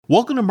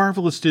Welcome to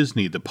Marvelous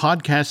Disney, the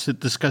podcast that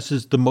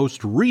discusses the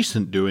most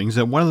recent doings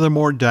at one of the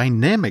more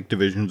dynamic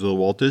divisions of the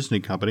Walt Disney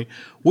Company,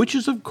 which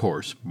is, of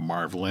course,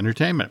 Marvel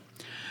Entertainment.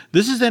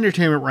 This is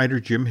entertainment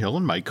writer Jim Hill,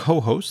 and my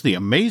co-host, the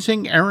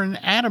amazing Aaron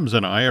Adams,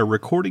 and I are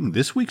recording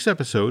this week's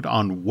episode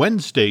on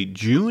Wednesday,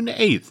 June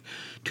 8th,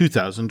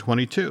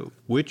 2022,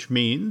 which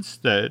means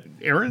that,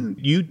 Aaron,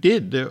 you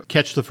did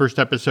catch the first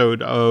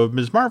episode of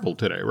Ms. Marvel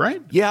today,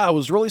 right? Yeah, I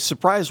was really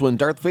surprised when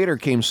Darth Vader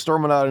came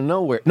storming out of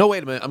nowhere. No,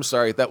 wait a minute. I'm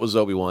sorry. That was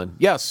Obi-Wan.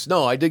 Yes,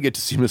 no, I did get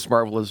to see Ms.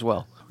 Marvel as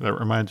well. That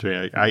reminds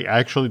me, I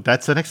actually,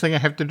 that's the next thing I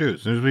have to do.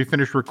 As soon as we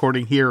finish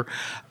recording here,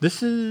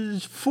 this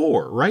is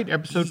 4, right?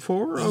 Episode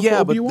 4 of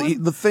Obi-Wan?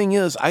 But the thing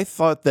is, I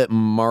thought that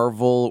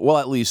Marvel, well,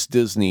 at least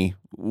Disney,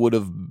 would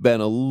have been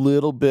a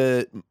little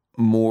bit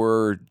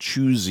more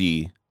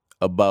choosy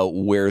about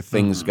where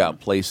things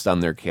got placed on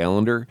their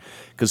calendar,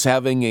 because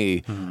having a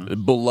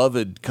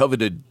beloved,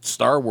 coveted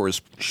Star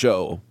Wars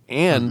show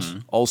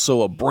and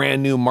also a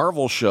brand new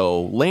Marvel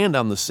show land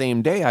on the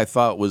same day, I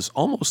thought was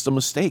almost a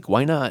mistake.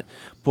 Why not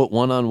put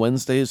one on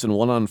Wednesdays and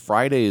one on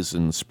Fridays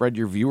and spread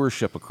your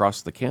viewership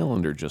across the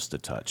calendar just a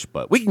touch?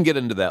 But we can get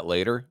into that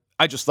later.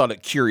 I just thought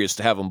it curious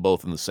to have them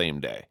both in the same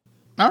day.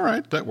 All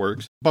right, that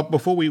works. But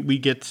before we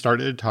get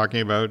started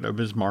talking about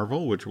Ms.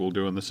 Marvel, which we'll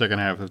do in the second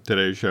half of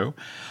today's show,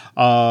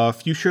 a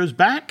few shows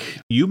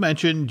back, you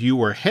mentioned you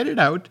were headed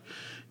out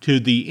to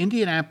the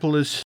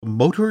Indianapolis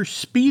Motor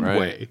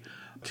Speedway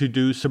to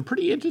do some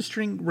pretty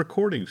interesting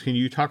recordings. Can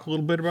you talk a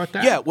little bit about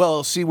that? Yeah,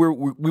 well, see, we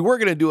were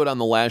going to do it on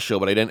the last show,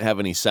 but I didn't have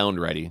any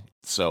sound ready.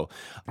 So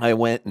I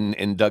went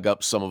and dug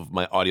up some of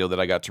my audio that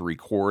I got to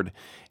record,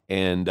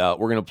 and we're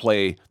going to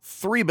play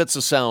 3 bits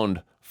of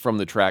sound from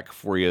the track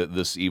for you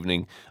this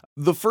evening.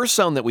 The first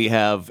sound that we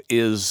have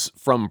is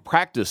from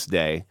practice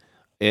day,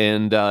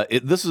 and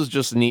this is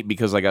just neat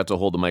because I got to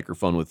hold the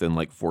microphone within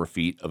like 4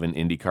 feet of an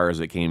Indy car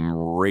as it came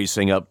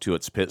racing up to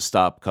its pit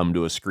stop, come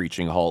to a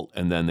screeching halt,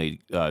 and then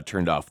they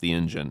turned off the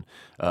engine,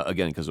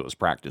 again, because it was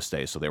practice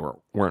day, so they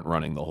weren't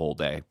running the whole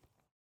day.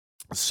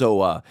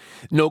 So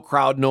no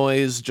crowd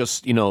noise,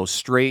 just,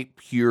 straight,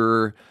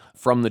 pure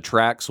from the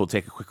track, so we'll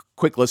take a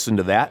quick listen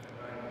to that.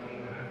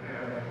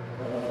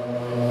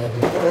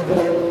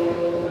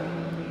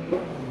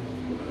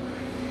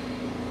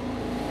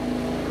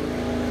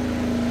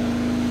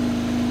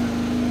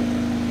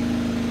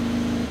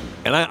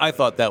 And I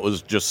thought that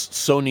was just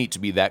so neat to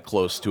be that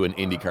close to an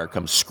Indy car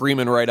come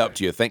screaming right up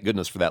to you. Thank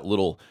goodness for that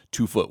little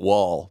 2-foot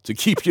wall to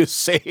keep you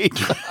safe.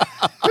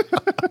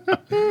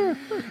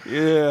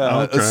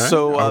 Yeah. Okay.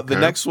 So the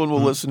next one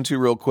we'll listen to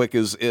real quick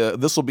is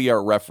this will be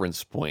our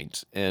reference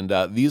point. And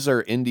these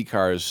are Indy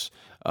cars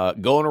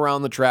going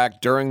around the track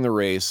during the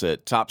race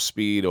at top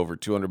speed over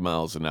 200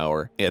 miles an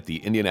hour at the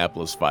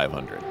Indianapolis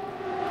 500.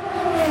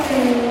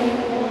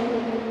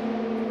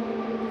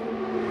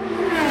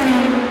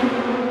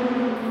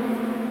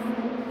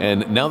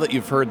 And now that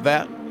you've heard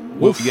that,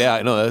 yeah,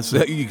 I know,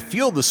 you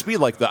feel the speed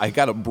like that. I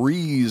got a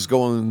breeze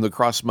going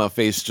across my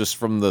face just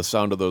from the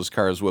sound of those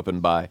cars whipping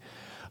by.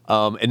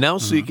 And now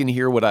so you can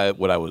hear what I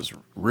was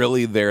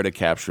really there to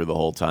capture the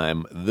whole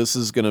time. This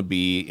is going to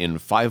be in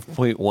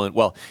 5.1.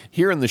 Well,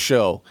 here in the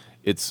show,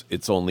 it's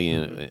only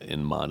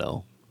in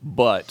mono.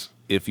 But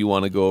if you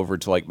want to go over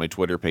to like my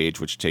Twitter page,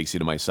 which takes you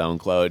to my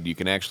SoundCloud, you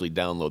can actually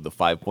download the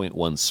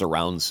 5.1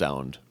 surround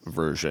sound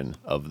version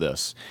of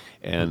this.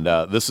 And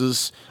this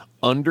is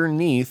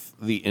underneath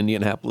the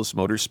Indianapolis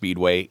Motor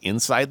Speedway,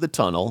 inside the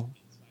tunnel,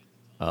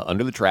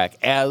 under the track,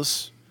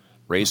 as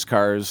race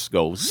cars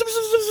go zoom,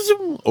 zoom, zoom,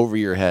 zoom, over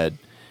your head.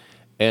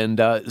 And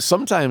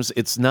sometimes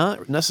it's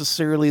not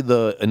necessarily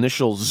the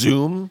initial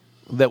zoom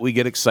that we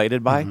get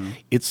excited by.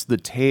 It's the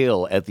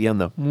tail at the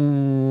end,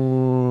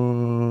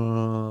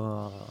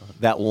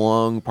 that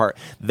long part.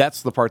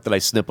 That's the part that I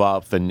snip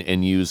off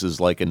and use as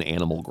like an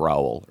animal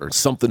growl or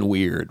something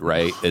weird,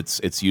 right?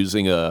 It's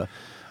using a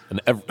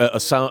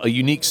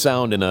unique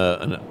sound in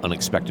an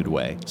unexpected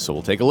way. So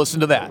we'll take a listen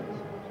to that.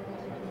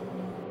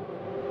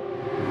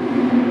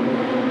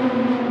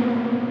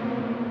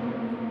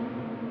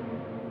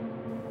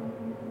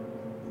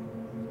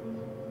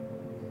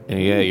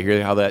 And yeah, you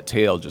hear how that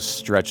tail just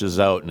stretches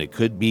out, and it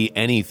could be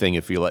anything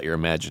if you let your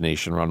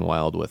imagination run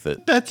wild with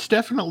it. That's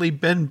definitely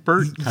Ben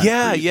Burtt.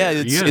 Yeah.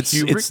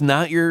 It's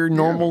not your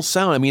normal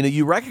sound. I mean,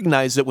 you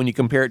recognize it when you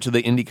compare it to the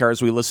Indy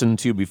cars we listened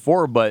to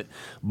before, but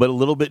a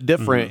little bit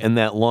different. And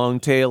that long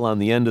tail on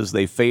the end as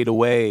they fade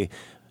away,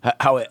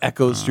 how it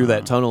echoes through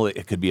that tunnel.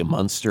 It could be a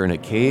monster in a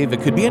cave.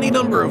 It could be any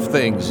number of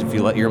things if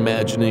you let your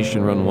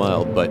imagination run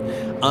wild. But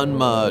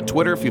on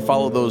Twitter, if you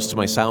follow those to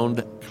my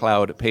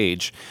SoundCloud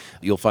page,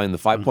 you'll find the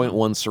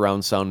 5.1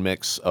 surround sound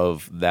mix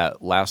of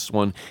that last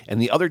one.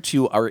 And the other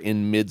 2 are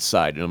in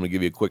mid-side. And I'm going to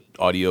give you a quick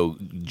audio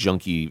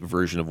junkie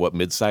version of what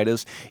mid-side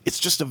is. It's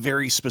just a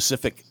very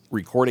specific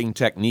recording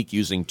technique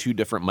using 2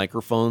 different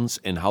microphones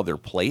and how they're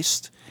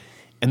placed.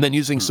 And then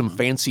using some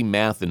fancy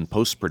math in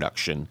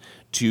post-production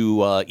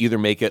to either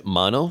make it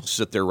mono,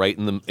 sit there right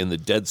in the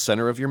dead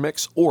center of your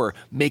mix, or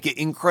make it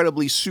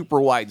incredibly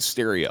super wide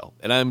stereo.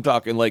 And I'm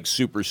talking like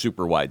super,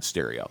 super wide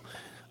stereo.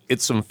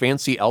 it's some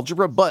fancy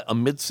algebra, but a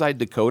mid-side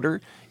decoder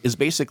is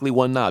basically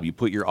one knob. You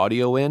put your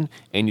audio in,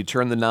 and you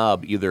turn the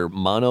knob either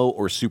mono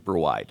or super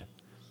wide.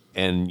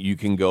 And you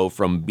can go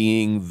from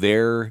being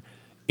there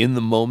in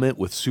the moment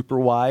with super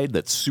wide,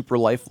 that's super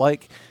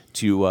lifelike,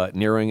 to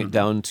narrowing it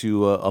down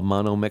to a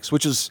mono mix,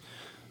 which is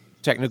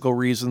technical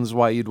reasons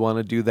why you'd want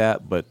to do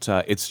that. But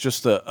it's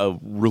just a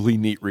really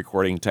neat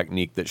recording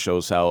technique that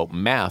shows how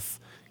math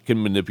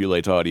can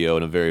manipulate audio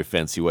in a very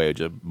fancy way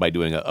by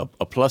doing a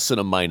plus and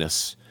a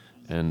minus.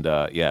 And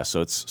so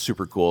it's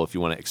super cool. If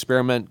you want to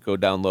experiment, go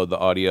download the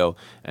audio,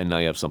 and now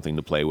you have something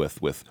to play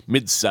with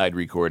mid-side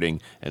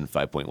recording and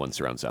 5.1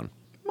 surround sound.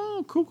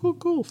 Oh,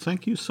 cool.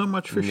 Thank you so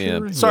much for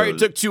sharing. Sorry it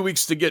took 2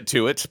 weeks to get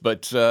to it,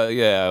 but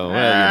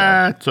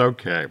It's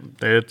okay.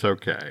 It's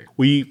okay.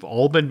 We've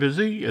all been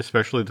busy,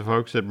 especially the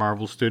folks at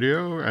Marvel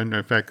Studio, and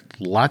in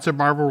fact, lots of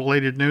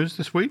Marvel-related news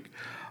this week.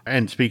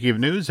 And speaking of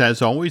news,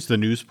 as always, the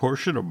news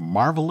portion of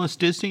Marvelous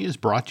Disney is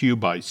brought to you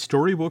by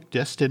Storybook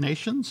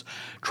Destinations,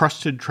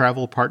 trusted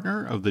travel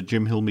partner of the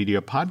Jim Hill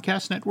Media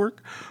Podcast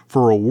Network.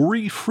 For a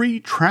worry-free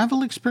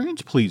travel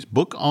experience, please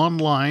book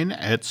online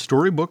at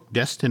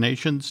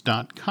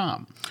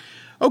StorybookDestinations.com.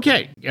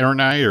 Okay, Aaron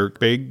and I are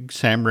big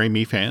Sam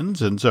Raimi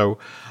fans, and so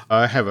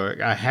I have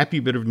a happy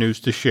bit of news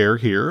to share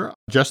here.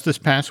 Just this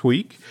past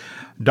week,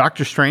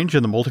 Doctor Strange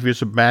in the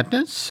Multiverse of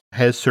Madness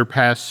has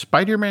surpassed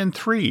Spider-Man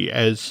 3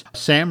 as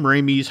Sam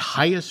Raimi's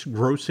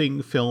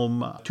highest-grossing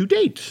film to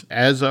date.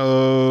 As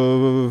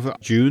of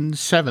June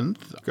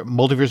 7th,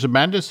 Multiverse of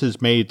Madness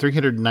has made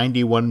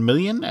 $391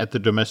 million at the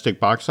domestic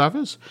box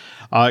office,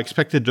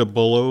 expected to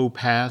blow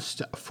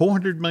past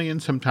 $400 million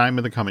sometime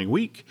in the coming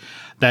week.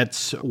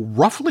 That's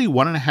roughly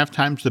 1.5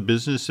 times the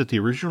business that the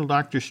original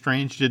Doctor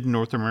Strange did in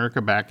North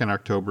America back in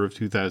October of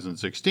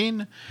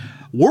 2016.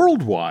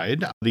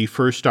 Worldwide, the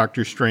first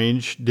Doctor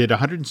Strange did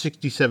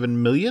 $167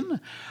 million.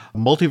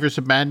 Multiverse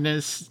of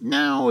Madness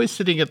now is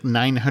sitting at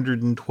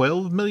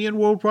 $912 million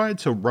worldwide,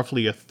 so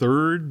roughly a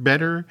third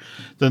better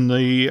than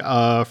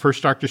the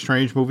first Doctor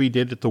Strange movie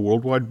did at the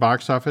worldwide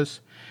box office.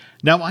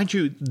 Now, mind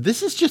you,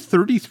 this is just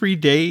 33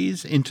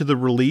 days into the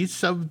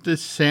release of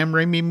this Sam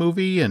Raimi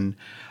movie, and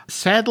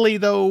sadly,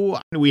 though,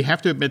 we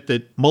have to admit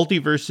that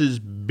Multiverse's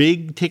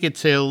big ticket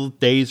sale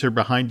days are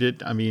behind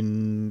it. I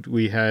mean,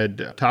 we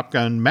had Top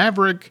Gun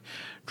Maverick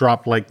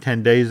dropped like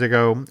 10 days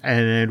ago,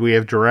 and we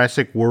have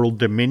Jurassic World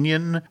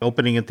Dominion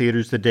opening in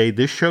theaters the day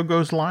this show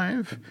goes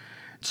live.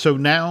 So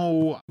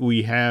now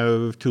we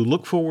have to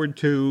look forward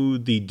to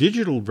the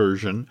digital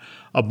version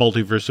of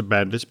Multiverse of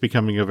Madness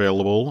becoming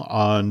available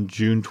on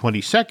June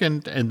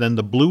 22nd, and then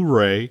the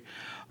Blu-ray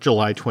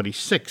July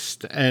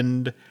 26th.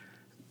 And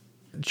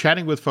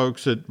chatting with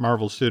folks at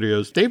Marvel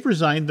Studios, they've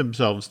resigned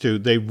themselves to,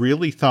 they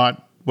really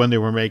thought when they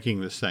were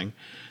making this thing,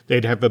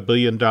 they'd have $1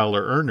 billion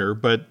earner,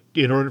 but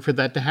in order for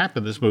that to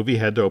happen, this movie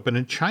had to open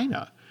in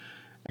China.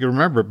 You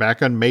remember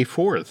back on May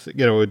 4th,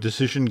 a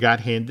decision got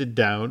handed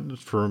down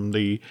from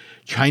the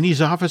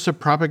Chinese Office of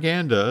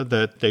Propaganda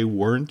that they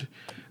weren't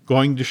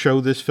going to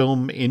show this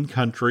film in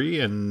country,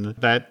 and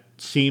that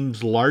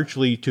seems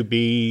largely to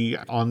be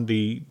on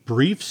the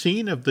brief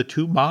scene of the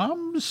two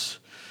moms.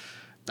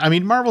 I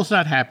mean, Marvel's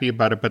not happy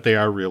about it, but they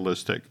are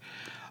realistic.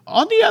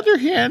 On the other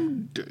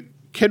hand,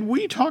 can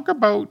we talk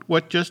about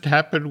what just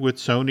happened with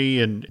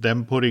Sony and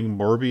them putting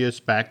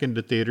Morbius back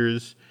into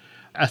theaters?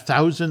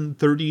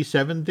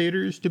 1,037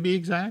 theaters, to be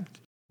exact.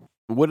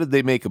 What did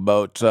they make,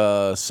 about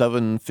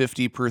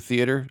 $7.50 per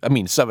theater? I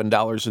mean,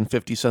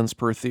 $7.50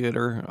 per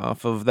theater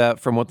off of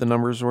that, from what the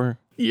numbers were?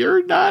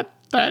 You're not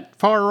that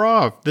far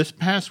off. This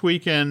past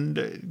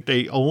weekend,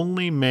 they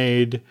only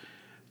made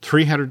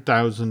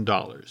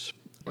 $300,000.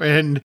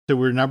 And there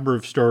were a number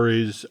of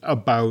stories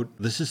about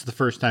this is the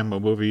first time a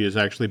movie has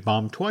actually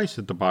bombed twice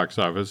at the box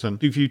office.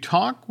 And if you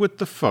talk with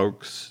the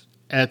folks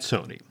at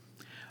Sony,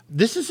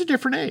 this is a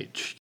different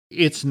age.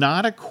 It's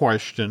not a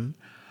question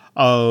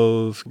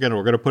of,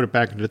 we're going to put it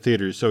back into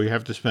theaters, so you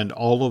have to spend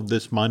all of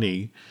this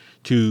money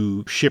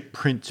to ship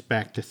prints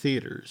back to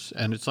theaters.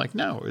 And it's like,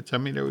 no,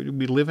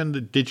 we live in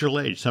the digital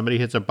age. Somebody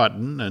hits a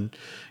button and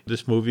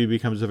this movie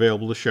becomes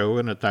available to show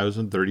in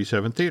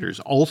 1,037 theaters.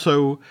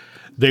 Also,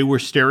 they were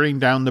staring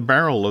down the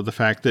barrel of the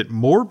fact that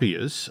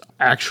Morbius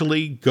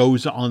actually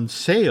goes on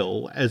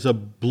sale as a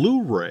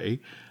Blu-ray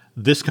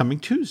this coming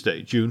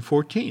Tuesday, June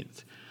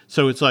 14th.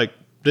 So it's like,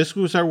 this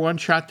was our one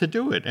shot to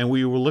do it. And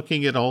we were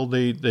looking at all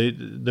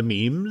the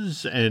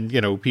memes and,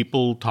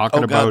 people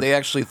talking about... Oh, God, they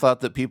actually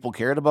thought that people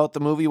cared about the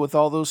movie with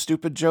all those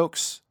stupid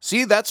jokes?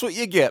 See, that's what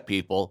you get,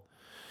 people.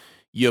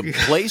 You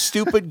play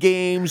stupid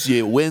games,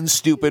 you win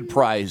stupid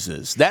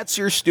prizes. That's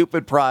your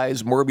stupid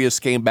prize. Morbius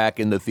came back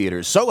in the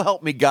theaters. So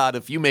help me God,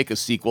 if you make a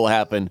sequel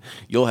happen,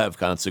 you'll have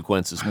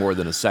consequences more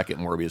than a second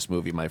Morbius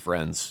movie, my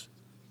friends.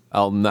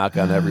 I'll knock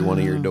on every one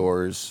of your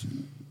doors.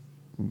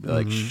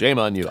 Like, shame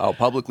on you. I'll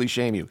publicly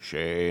shame you.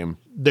 Shame.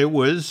 There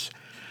was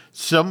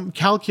some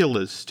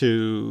calculus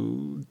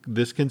to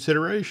this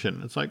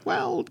consideration. It's like,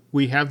 well,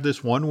 we have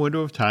this one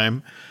window of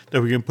time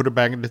that we can put it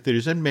back into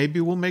theaters and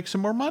maybe we'll make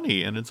some more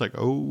money. And it's like,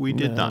 oh, we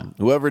did not.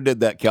 Whoever did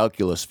that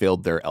calculus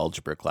failed their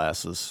algebra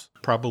classes.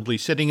 probably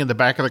sitting in the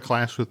back of the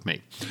class with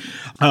me.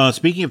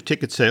 Speaking of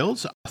ticket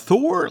sales,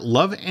 Thor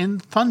Love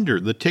and Thunder,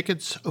 the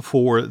tickets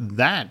for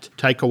that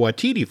Taika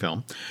Waititi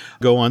film,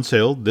 go on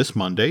sale this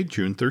Monday,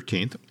 June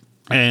 13th.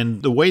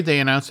 And the way they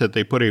announced that,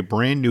 they put a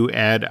brand new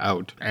ad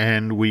out,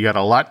 and we got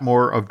a lot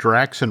more of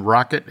Drax and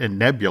Rocket and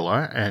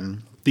Nebula.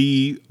 And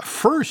the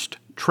first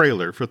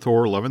trailer for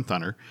Thor Love and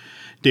Thunder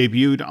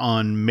debuted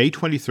on May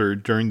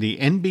 23rd during the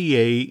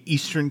NBA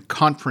Eastern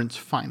Conference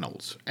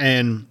Finals.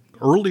 And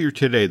earlier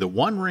today, the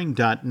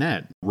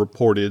OneRing.net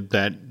reported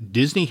that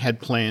Disney had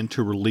planned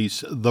to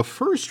release the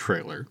first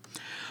trailer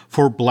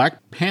for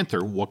Black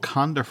Panther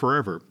Wakanda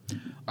Forever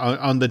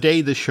on the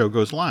day this show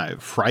goes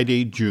live,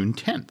 Friday, June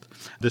 10th.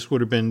 This would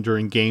have been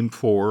during Game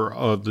 4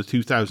 of the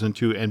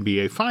 2002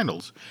 NBA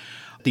Finals.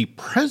 The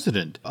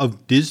president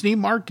of Disney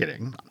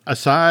marketing,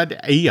 Asad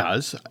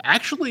Ayaz,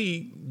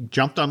 actually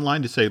jumped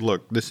online to say,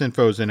 look, this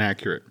info is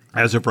inaccurate.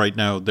 As of right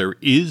now, there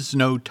is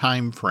no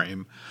time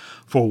frame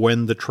for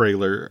when the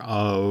trailer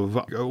of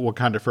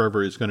Wakanda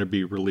Forever is going to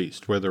be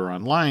released, whether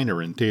online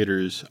or in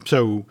theaters.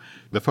 So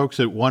the folks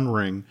at One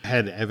Ring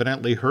had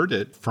evidently heard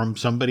it from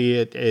somebody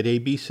at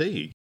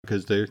ABC,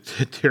 because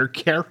they're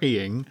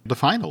carrying the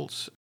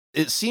finals.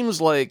 It seems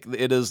like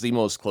it is the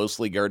most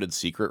closely guarded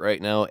secret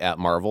right now at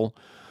Marvel.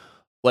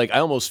 Like, I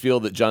almost feel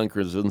that John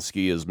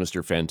Krasinski as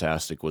Mr.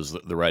 Fantastic was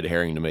the red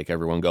herring to make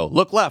everyone go,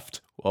 look left,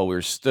 while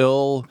we're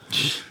still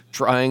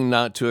trying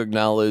not to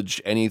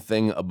acknowledge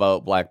anything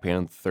about Black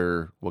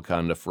Panther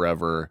Wakanda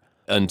Forever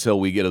until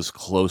we get as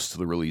close to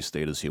the release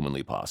date as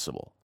humanly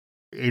possible.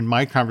 In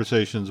my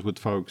conversations with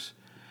folks,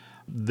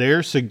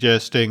 they're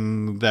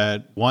suggesting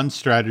that one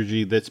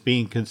strategy that's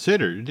being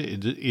considered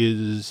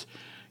is,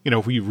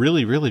 if we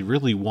really, really,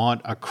 really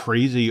want a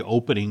crazy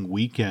opening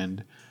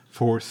weekend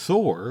for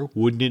Thor,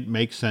 wouldn't it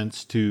make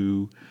sense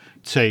to,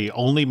 say,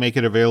 only make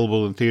it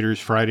available in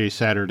theaters Friday,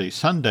 Saturday,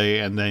 Sunday,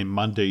 and then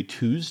Monday,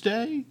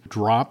 Tuesday,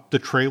 drop the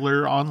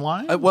trailer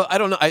online? Well, I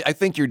don't know. I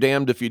think you're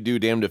damned if you do,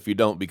 damned if you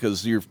don't,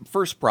 because your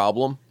first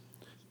problem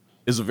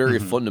is a very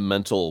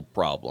fundamental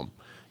problem.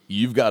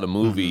 You've got a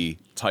movie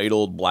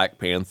titled Black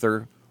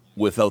Panther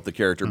without the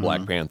character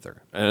Black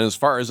Panther. And as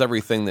far as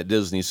everything that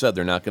Disney said,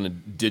 they're not going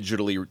to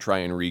digitally try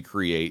and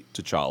recreate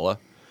T'Challa.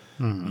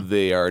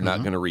 They are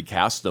not going to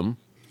recast him.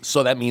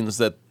 So that means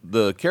that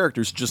the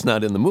character's just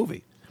not in the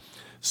movie.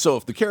 So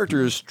if the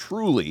character is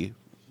truly,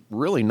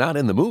 really not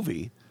in the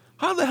movie,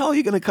 how the hell are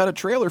you going to cut a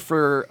trailer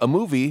for a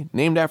movie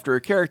named after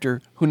a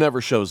character who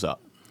never shows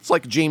up? It's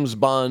like James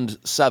Bond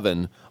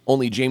 7,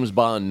 only James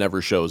Bond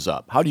never shows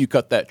up. How do you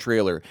cut that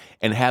trailer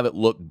and have it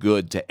look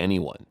good to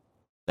anyone?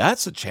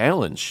 That's a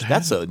challenge.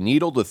 That's a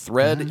needle to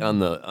thread on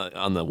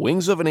the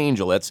wings of an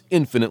angel. That's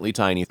infinitely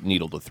tiny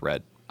needle to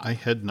thread. I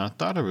had not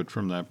thought of it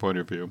from that point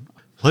of view.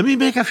 Let me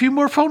make a few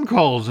more phone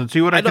calls and see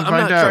what I can find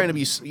out. I'm not trying to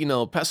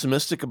be,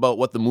 pessimistic about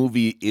what the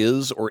movie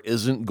is or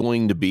isn't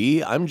going to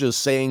be. I'm just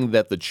saying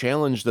that the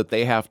challenge that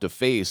they have to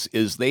face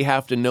is they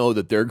have to know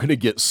that they're going to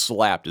get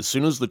slapped as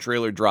soon as the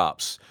trailer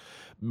drops,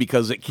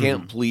 because it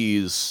can't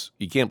please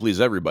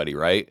everybody,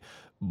 right?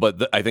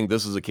 But I think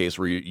this is a case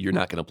where you're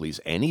not going to please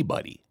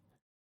anybody.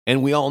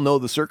 And we all know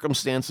the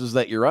circumstances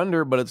that you're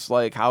under, but it's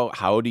like,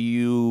 how do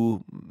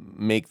you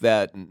make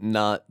that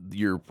not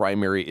your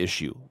primary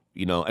issue?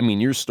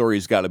 Your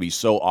story's got to be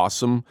so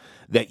awesome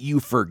that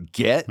you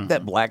forget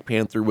that Black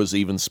Panther was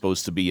even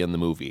supposed to be in the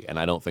movie. And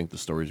I don't think the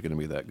story's going to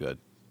be that good.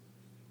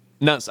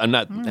 I'm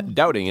not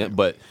doubting it,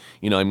 but,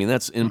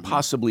 that's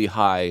impossibly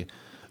high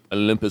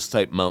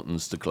Olympus-type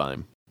mountains to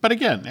climb. But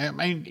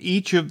again,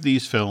 each of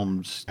these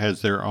films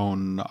has their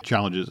own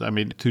challenges.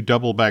 To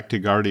double back to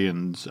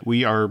Guardians,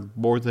 we are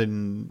more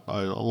than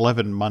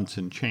 11 months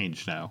and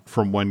change now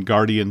from when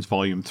Guardians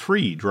Volume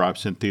 3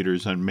 drops in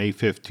theaters on May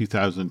 5th,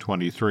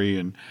 2023.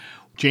 And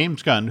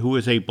James Gunn, who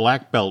is a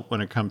black belt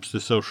when it comes to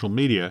social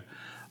media,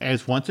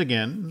 has once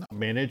again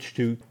managed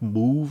to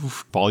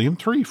move Volume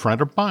 3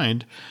 front of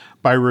mind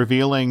by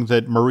revealing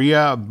that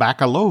Maria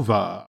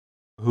Bakalova,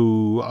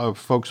 who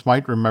folks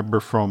might remember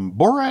from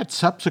Borat's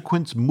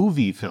subsequent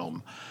movie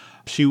film.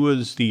 She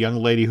was the young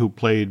lady who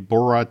played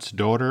Borat's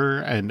daughter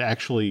and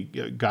actually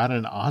got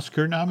an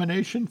Oscar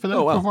nomination for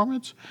that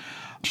performance.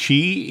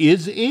 She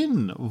is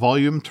in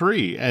Volume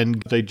 3,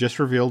 and they just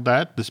revealed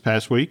that this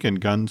past week,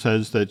 and Gunn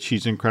says that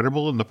she's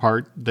incredible in the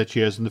part that she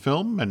has in the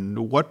film.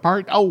 And what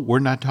part? Oh, we're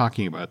not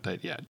talking about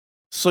that yet.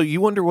 So you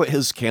wonder what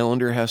his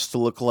calendar has to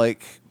look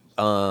like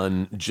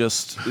on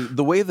just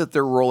the way that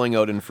they're rolling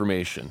out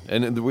information.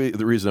 And the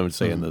reason I'm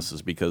saying this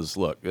is because,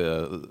 look,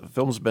 the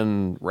film's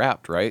been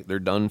wrapped, right? They're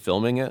done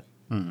filming it.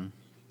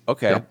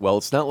 Okay, well,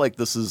 it's not like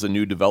this is a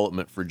new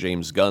development for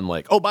James Gunn,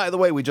 like, oh, by the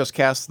way, we just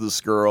cast this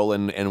girl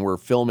and we're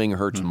filming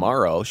her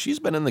tomorrow. She's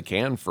been in the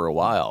can for a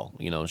while.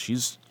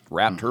 She's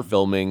wrapped her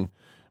filming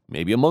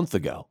maybe a month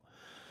ago.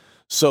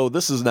 So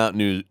this is not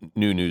new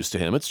news to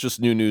him. It's just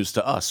new news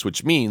to us,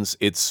 which means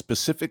it's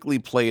specifically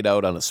played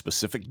out on a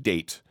specific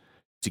date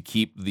to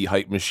keep the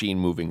hype machine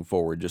moving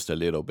forward just a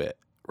little bit,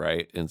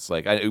 right? And it's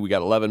like, we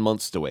got 11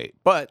 months to wait.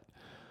 But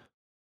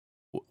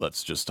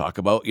Let's just talk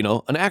about,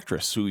 an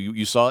actress who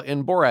you saw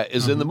in Borat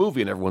is in the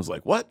movie, and everyone's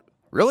like, what?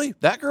 Really?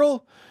 That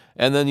girl?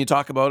 And then you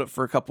talk about it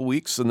for a couple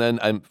weeks, and then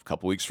a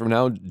couple weeks from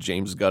now,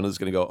 James Gunn is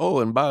going to go, oh,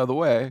 and by the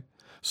way,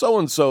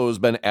 so-and-so has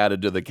been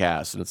added to the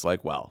cast. And it's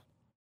like, well,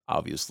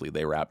 obviously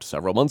they wrapped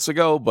several months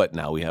ago, but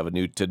now we have a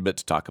new tidbit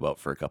to talk about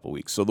for a couple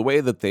weeks. So the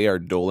way that they are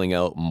doling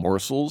out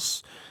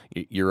morsels,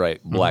 you're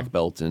right, black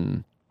belt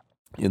in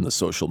the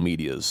social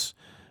medias.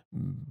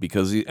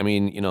 Because,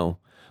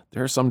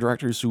 there are some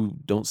directors who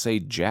don't say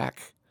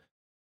jack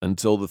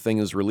until the thing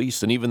is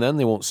released. And even then,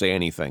 they won't say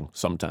anything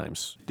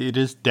sometimes. It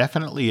is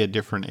definitely a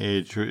different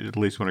age, at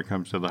least when it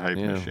comes to the hype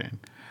machine.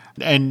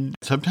 And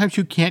sometimes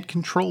you can't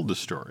control the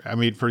story. I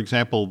mean, for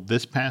example,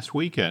 this past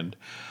weekend,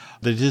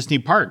 the Disney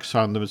parks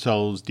found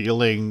themselves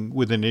dealing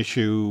with an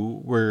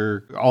issue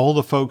where all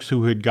the folks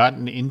who had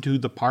gotten into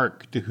the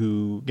park,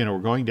 who were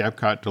going to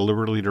Epcot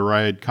deliberately to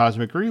ride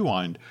Cosmic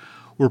Rewind,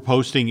 were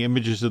posting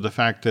images of the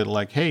fact that,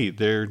 like, hey,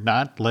 they're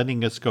not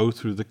letting us go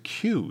through the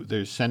queue.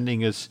 They're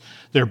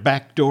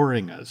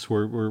backdooring us.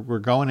 We're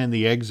going in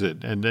the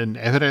exit. And then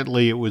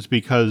evidently it was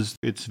because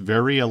its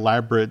very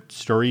elaborate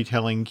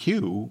storytelling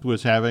queue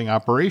was having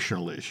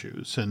operational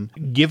issues.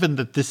 And given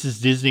that this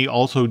is Disney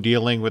also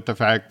dealing with the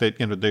fact that,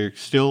 there's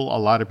still a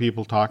lot of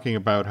people talking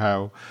about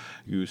how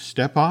you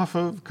step off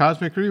of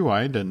Cosmic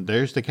Rewind and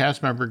there's the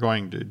cast member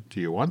going, do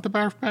you want the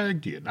barf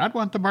bag? Do you not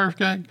want the barf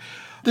bag?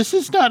 This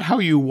is not how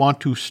you want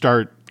to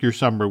start your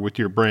summer with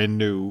your brand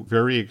new,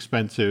 very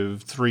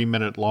expensive,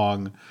 3-minute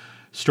long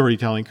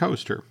storytelling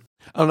coaster.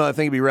 I don't know. I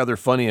think it'd be rather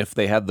funny if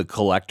they had the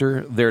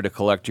collector there to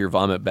collect your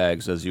vomit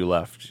bags as you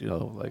left.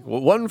 Like,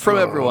 well, one from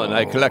everyone.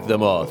 I collect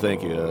them all.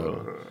 Thank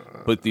you.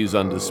 Put these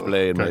on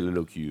display in my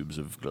little cubes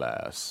of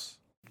glass.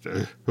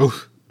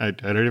 I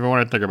don't even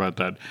want to think about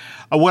that.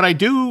 What I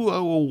do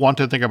want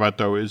to think about,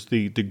 though, is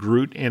the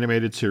Groot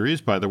animated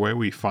series. By the way,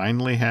 we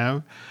finally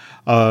have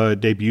a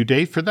debut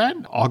date for that,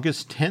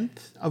 August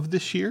 10th of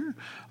this year.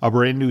 A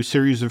brand new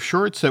series of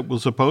shorts that will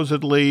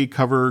supposedly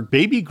cover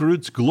baby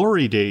Groot's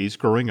glory days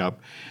growing up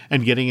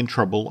and getting in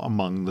trouble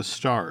among the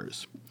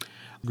stars.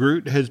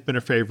 Groot has been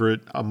a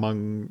favorite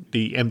among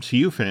the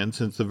MCU fans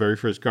since the very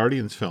first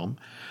Guardians film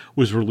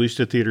was released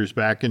at theaters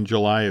back in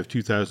July of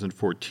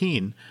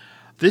 2014.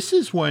 This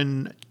is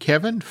when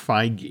Kevin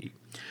Feige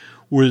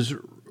was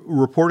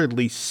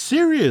reportedly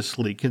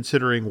seriously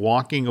considering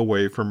walking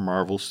away from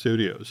Marvel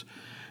Studios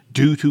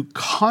due to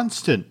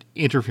constant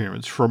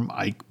interference from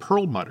Ike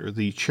Perlmutter,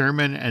 the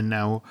chairman and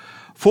now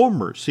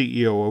former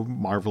CEO of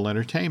Marvel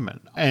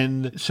Entertainment.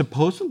 And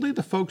supposedly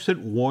the folks at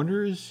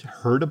Warner's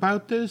heard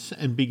about this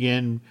and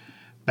began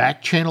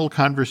back-channel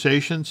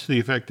conversations to the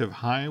effect of,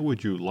 hi,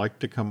 would you like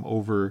to come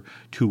over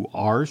to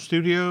our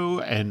studio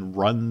and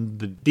run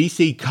the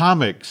DC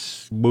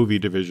Comics movie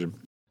division?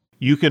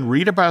 You can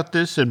read about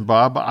this in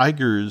Bob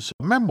Iger's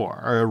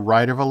memoir, A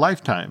Ride of a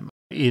Lifetime.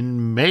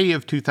 In May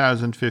of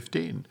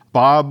 2015,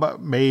 Bob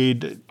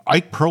made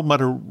Ike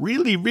Perlmutter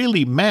really,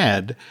 really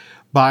mad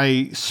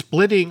by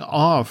splitting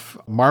off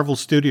Marvel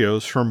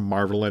Studios from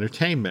Marvel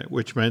Entertainment,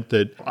 which meant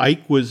that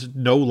Ike was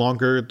no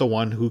longer the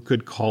one who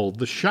could call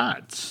the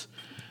shots.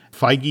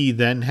 Feige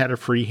then had a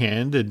free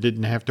hand and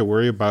didn't have to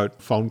worry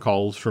about phone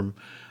calls from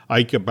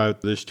Ike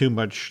about there's too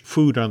much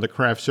food on the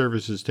craft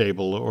services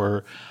table,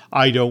 or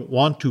I don't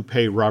want to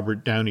pay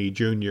Robert Downey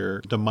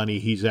Jr. the money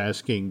he's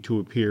asking to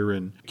appear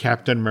in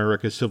Captain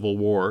America Civil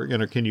War.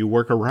 Can you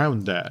work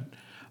around that?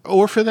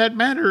 Or for that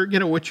matter,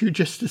 what you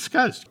just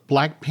discussed,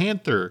 Black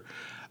Panther.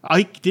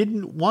 Ike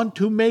didn't want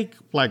to make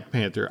Black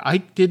Panther.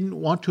 Ike didn't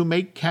want to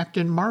make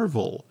Captain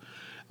Marvel.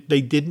 They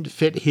didn't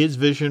fit his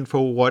vision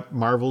for what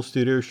Marvel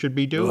Studios should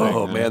be doing.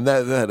 Oh, man,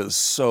 that is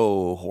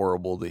so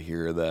horrible to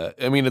hear that.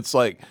 I mean, it's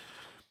like,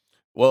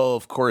 well,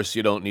 of course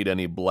you don't need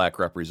any black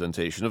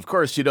representation. Of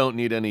course you don't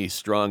need any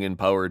strong,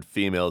 empowered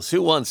females.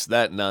 Who wants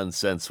that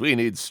nonsense? We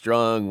need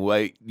strong,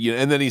 white...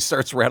 And then he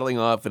starts rattling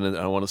off, and I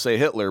don't want to say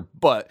Hitler,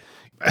 but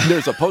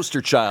there's a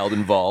poster child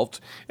involved,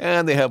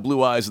 and they have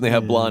blue eyes, and they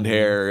have blonde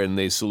hair, and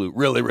they salute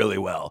really, really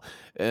well.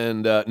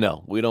 And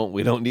no, we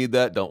don't need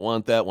that, don't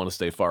want that, want to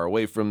stay far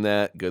away from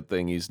that. Good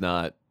thing he's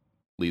not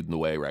leading the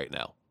way right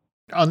now.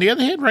 On the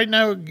other hand, right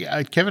now,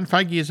 Kevin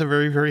Feige is a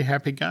very, very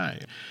happy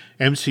guy.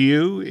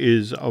 MCU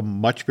is a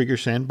much bigger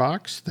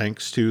sandbox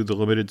thanks to the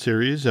limited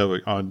series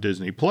on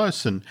Disney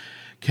Plus, and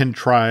can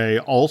try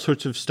all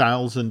sorts of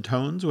styles and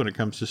tones when it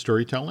comes to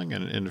storytelling.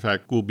 And in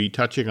fact, we'll be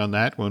touching on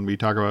that when we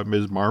talk about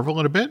Ms. Marvel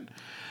in a bit.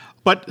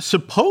 But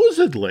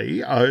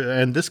supposedly,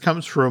 and this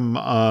comes from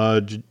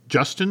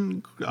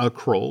Justin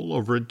Kroll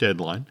over at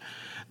Deadline,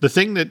 the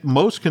thing that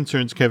most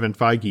concerns Kevin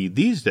Feige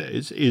these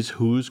days is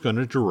who's going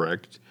to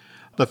direct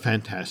the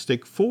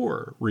Fantastic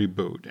Four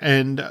reboot.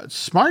 And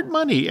smart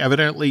money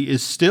evidently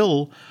is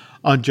still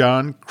on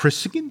John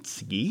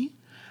Krasinski.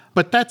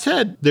 But that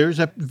said, there's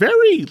a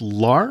very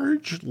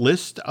large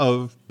list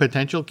of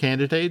potential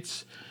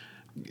candidates.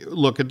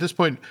 Look, at this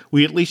point,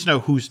 we at least know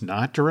who's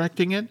not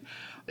directing it.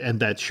 And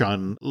that's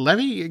Sean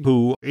Levy,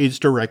 who is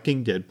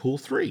directing Deadpool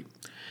 3.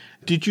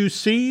 Did you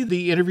see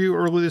the interview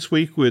earlier this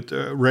week with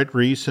Rhett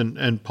Reese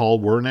and Paul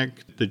Wernick,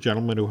 the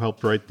gentleman who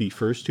helped write the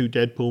first two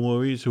Deadpool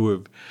movies, who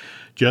have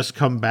just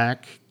come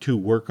back to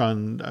work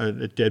on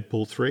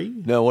Deadpool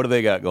 3? No, what do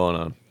they got going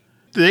on?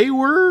 They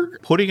were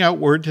putting out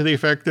word to the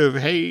effect of,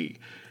 hey,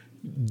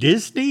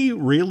 Disney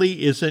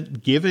really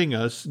isn't giving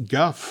us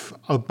guff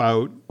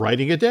about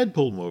writing a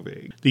Deadpool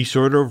movie. The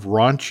sort of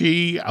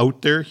raunchy,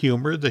 out there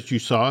humor that you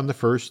saw in the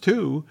first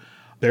two,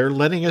 they're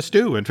letting us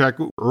do. In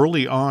fact,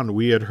 early on,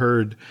 we had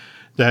heard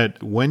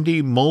that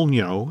Wendy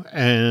Molyneux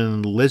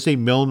and Leslie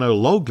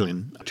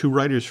Milner-Loughlin, two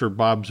writers for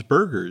Bob's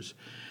Burgers,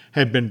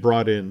 had been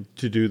brought in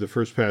to do the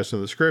first pass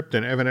of the script.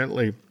 And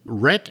evidently,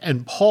 Rhett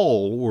and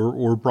Paul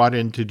were brought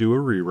in to do a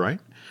rewrite.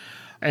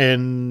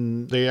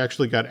 And they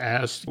actually got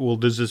asked, well,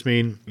 does this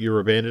mean you're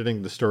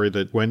abandoning the story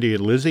that Wendy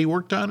and Lizzie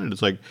worked on? And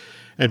it's like,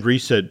 and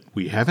Reese said,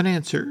 we have an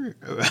answer,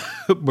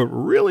 but we're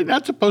really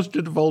not supposed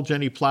to divulge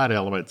any plot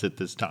elements at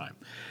this time.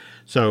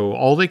 So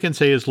all they can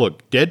say is,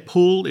 look,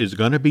 Deadpool is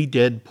going to be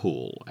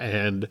Deadpool,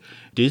 and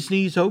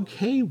Disney's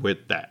okay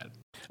with that.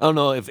 I don't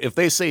know, if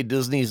they say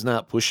Disney's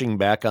not pushing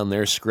back on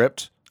their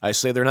script, I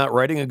say they're not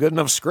writing a good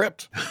enough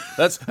script.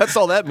 That's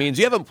all that means.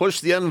 You haven't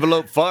pushed the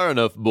envelope far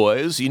enough,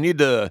 boys. You need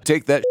to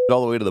take that shit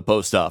all the way to the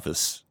post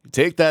office.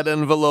 Take that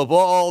envelope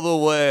all the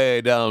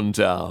way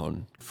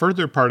downtown.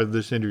 Further part of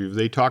this interview,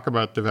 they talk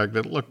about the fact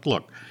that, look,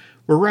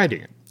 we're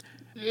writing it.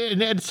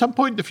 And at some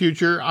point in the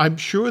future, I'm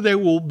sure there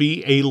will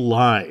be a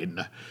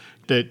line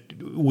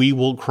that we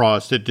will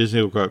cross that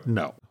Disney will go,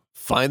 no.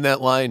 Find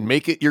that line.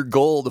 Make it your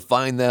goal to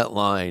find that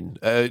line.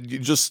 You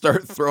just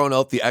start throwing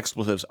out the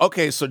expletives.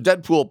 Okay, so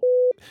Deadpool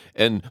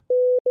and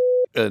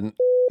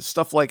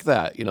stuff like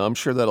that. You know, I'm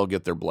sure that'll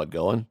get their blood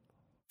going.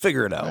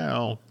 Figure it out.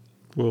 Well,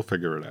 we'll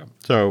figure it out.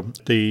 So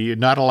the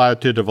not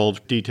allowed to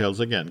divulge details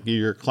again.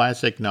 Your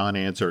classic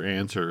non-answer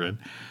answer. And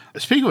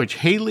speaking of which,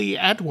 Haley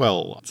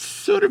Atwell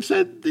sort of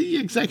said the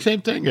exact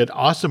same thing at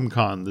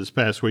AwesomeCon this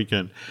past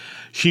weekend.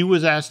 She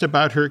was asked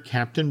about her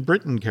Captain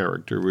Britain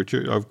character, which,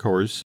 of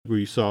course,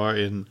 we saw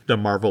in the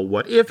Marvel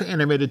What If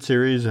animated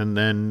series and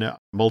then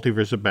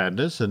Multiverse of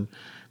Madness. And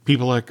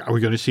people are like, are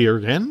we going to see her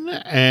again?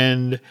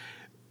 And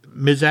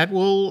Ms.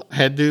 Atwell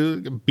had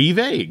to be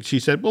vague. She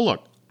said, well,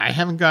 look, I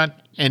haven't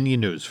got any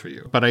news for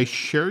you, but I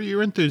share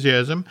your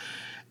enthusiasm.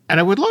 And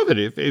I would love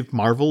it if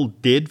Marvel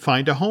did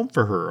find a home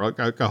for her,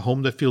 a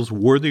home that feels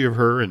worthy of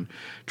her in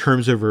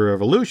terms of her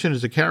evolution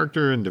as a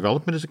character and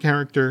development as a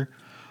character.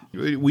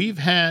 We've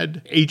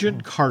had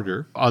Agent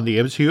Carter on the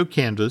MCU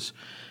canvas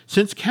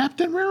since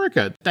Captain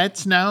America.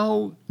 That's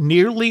now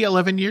nearly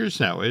 11 years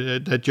now.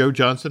 That Joe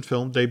Johnston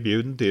film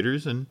debuted in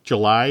theaters in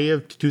July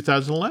of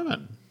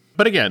 2011.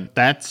 But again,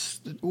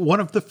 that's one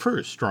of the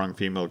first strong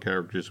female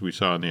characters we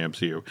saw in the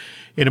MCU.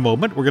 In a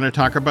moment, we're going to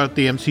talk about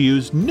the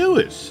MCU's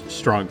newest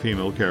strong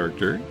female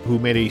character, who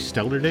made a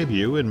stellar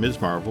debut in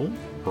Ms. Marvel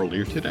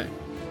earlier today.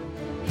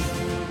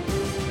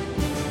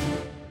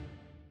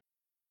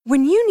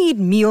 When you need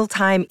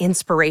mealtime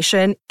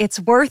inspiration,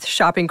 it's worth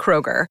shopping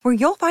Kroger, where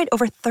you'll find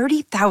over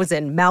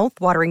 30,000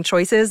 mouth-watering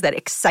choices that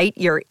excite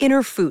your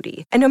inner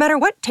foodie. And no matter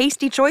what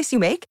tasty choice you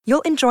make,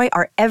 you'll enjoy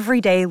our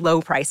everyday low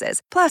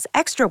prices, plus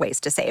extra ways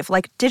to save,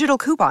 like digital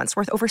coupons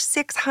worth over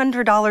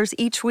 $600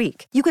 each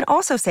week. You can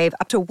also save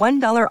up to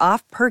 $1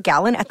 off per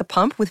gallon at the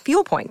pump with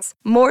fuel points.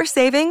 More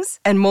savings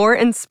and more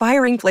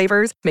inspiring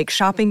flavors make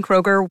shopping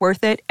Kroger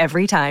worth it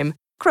every time.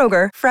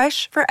 Kroger,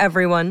 fresh for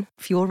everyone.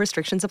 Fuel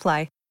restrictions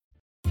apply.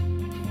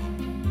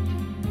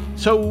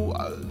 So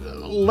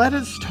let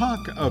us talk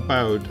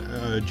about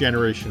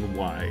Generation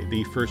Y,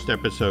 the first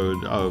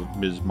episode of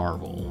Ms.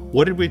 Marvel.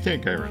 What did we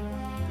think, Aaron?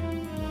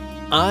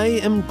 I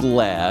am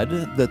glad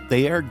that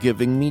they are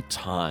giving me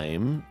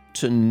time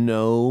to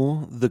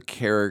know the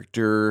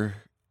character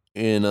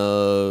in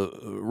a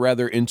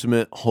rather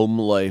intimate home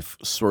life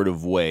sort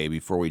of way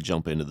before we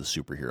jump into the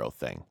superhero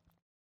thing.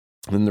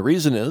 And the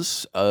reason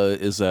is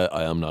that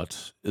I am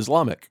not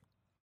Islamic.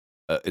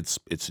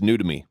 It's new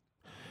to me.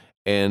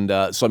 And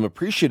so I'm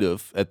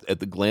appreciative at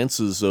the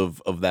glances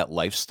of that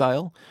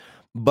lifestyle.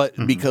 But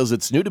because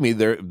it's new to me,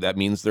 that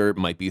means there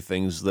might be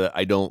things that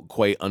I don't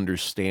quite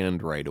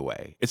understand right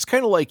away. It's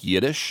kind of like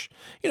Yiddish.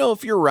 You know,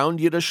 if you're around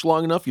Yiddish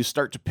long enough, you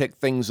start to pick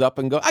things up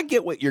and go, I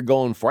get what you're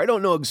going for. I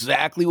don't know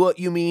exactly what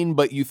you mean,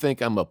 but you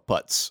think I'm a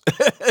putz,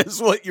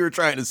 is what you're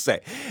trying to say.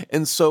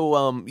 And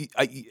so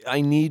I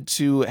need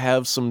to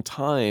have some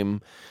time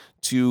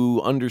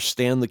to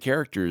understand the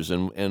characters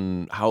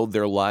and how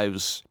their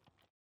lives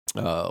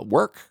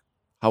work,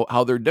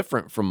 how they're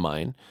different from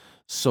mine,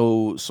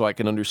 so I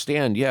can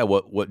understand,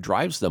 what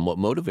drives them, what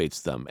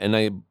motivates them, and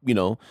I,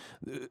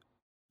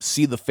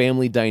 see the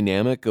family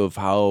dynamic of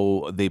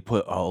how the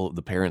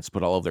parents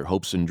put all of their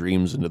hopes and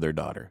dreams into their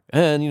daughter,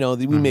 and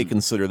we may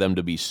consider them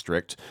to be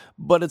strict,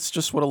 but it's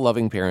just what a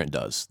loving parent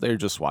does. They're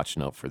just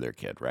watching out for their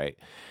kid, right?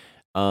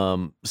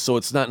 So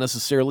it's not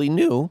necessarily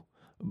new.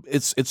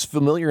 It's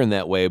familiar in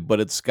that way, but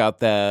it's got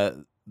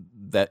that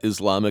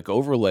Islamic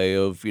overlay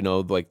of,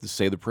 like to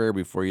say the prayer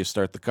before you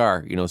start the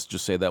car,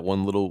 just say that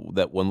one little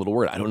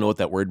word. I don't know what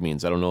that word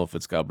means. I don't know if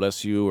it's God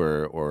bless you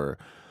or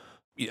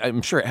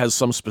I'm sure it has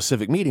some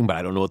specific meaning, but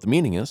I don't know what the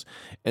meaning is.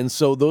 And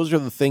so those are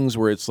the things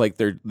where it's like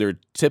they're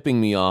tipping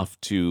me off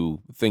to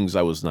things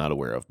I was not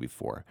aware of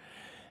before.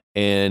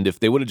 And if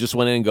they would have just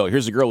went in and go,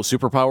 here's a girl with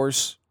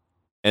superpowers,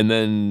 and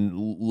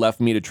then left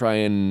me to try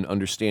and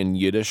understand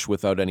Yiddish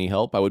without any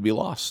help, I would be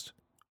lost.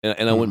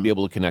 And I wouldn't be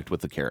able to connect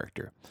with the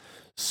character.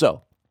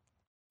 So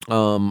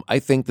I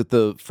think that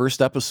the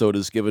first episode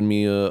has given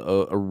me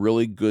a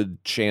really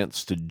good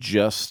chance to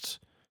just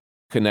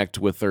connect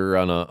with her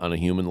on a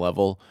human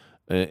level.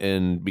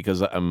 And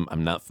because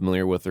I'm not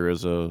familiar with her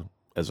as a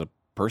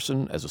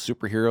person, as a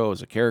superhero,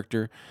 as a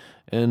character.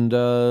 And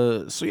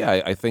so,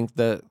 yeah, I think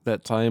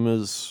that time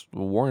is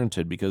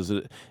warranted because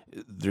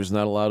there's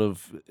not a lot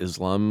of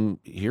Islam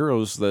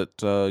heroes that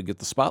get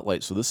the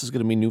spotlight. So this is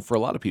going to be new for a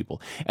lot of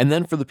people. And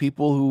then for the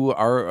people who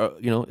are,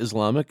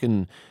 Islamic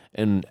and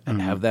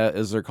have that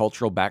as their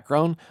cultural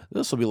background,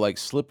 this will be like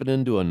slipping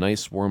into a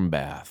nice warm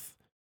bath.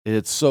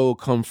 It's so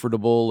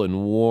comfortable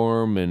and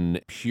warm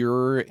and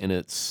pure in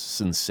its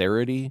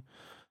sincerity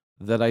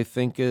that I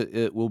think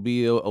it will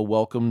be a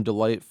welcome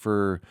delight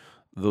for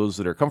those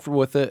that are comfortable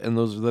with it and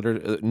those that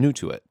are new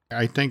to it.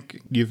 I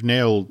think you've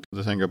nailed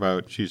the thing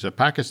about she's a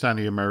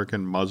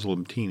Pakistani-American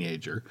Muslim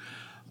teenager,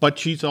 but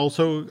she's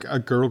also a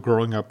girl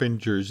growing up in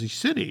Jersey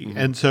City. Mm-hmm.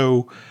 And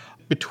so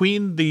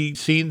between the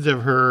scenes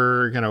of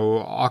her,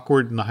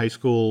 awkward in the high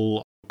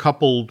school,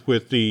 coupled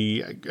with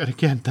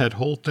that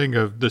whole thing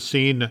of the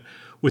scene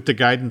with the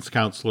guidance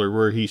counselor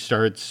where he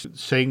starts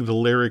saying the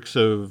lyrics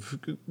of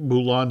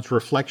Mulan's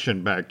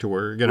Reflection back to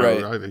her,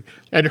 right.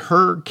 And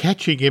her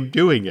catching him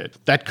doing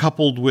it. That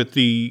coupled with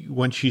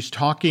when she's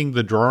talking,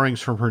 the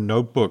drawings from her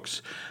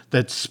notebooks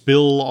that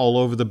spill all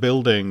over the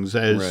buildings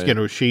as,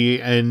 right.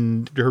 She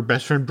and her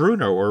best friend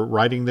Bruno are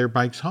riding their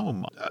bikes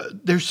home.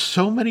 There's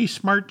so many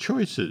smart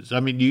choices. I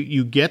mean,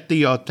 you get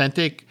the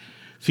authentic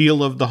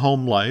feel of the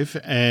home life.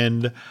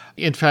 And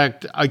in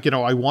fact, I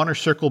want to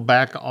circle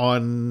back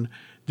on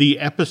the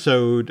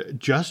episode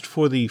just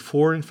for the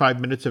 4 and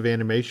 5 minutes of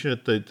animation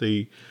at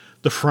the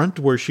front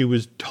where she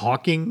was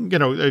talking.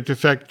 In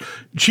fact,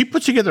 she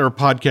puts together a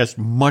podcast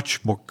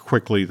much more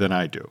quickly than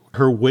I do.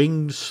 Her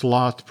Winged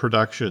Sloth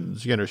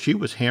Productions, she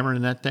was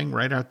hammering that thing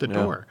right out the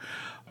door.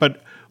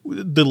 But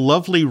the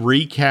lovely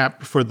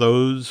recap for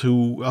those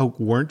who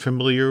weren't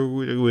familiar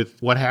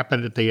with what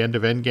happened at the end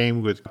of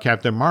Endgame with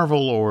Captain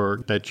Marvel,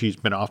 or that she's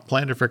been off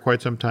planet for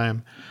quite some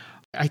time.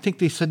 I think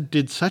they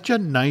did such a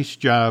nice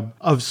job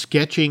of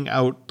sketching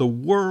out the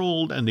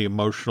world and the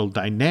emotional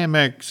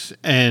dynamics.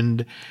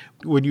 And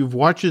when you've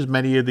watched as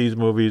many of these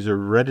movies or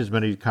read as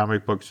many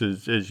comic books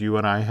as you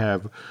and I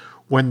have,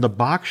 when the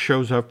box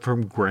shows up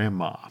from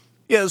Grandma.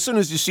 Yeah, as soon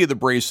as you see the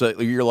bracelet,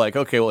 you're like,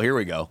 okay, well, here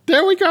we go.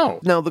 There we go.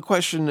 Now, the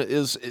question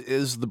is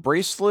the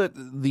bracelet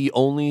the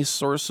only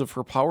source of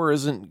her power?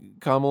 Isn't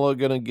Kamala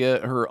going to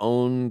get her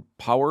own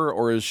power,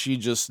 or is she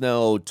just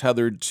now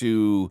tethered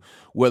to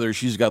whether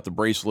she's got the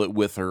bracelet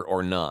with her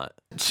or not?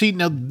 See,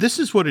 now this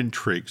is what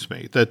intrigues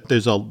me, that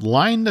there's a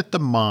line that the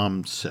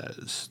mom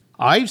says.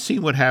 I've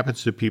seen what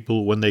happens to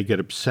people when they get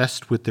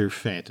obsessed with their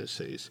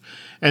fantasies.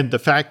 And the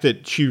fact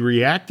that she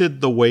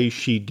reacted the way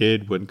she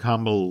did when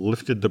Kamala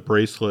lifted the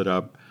bracelet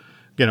up,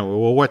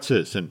 well, what's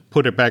this? And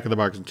put it back in the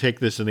box and take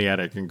this in the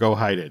attic and go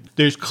hide it.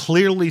 There's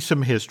clearly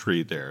some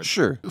history there.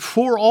 Sure.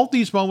 For all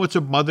these moments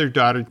of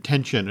mother-daughter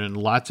tension and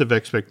lots of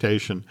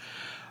expectation,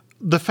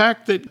 the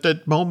fact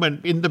that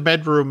moment in the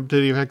bedroom to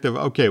the effect of,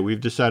 okay,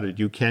 we've decided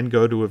you can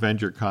go to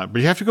Avenger Con,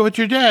 but you have to go with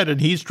your dad,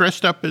 and he's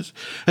dressed up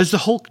as the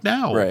Hulk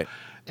now. Right.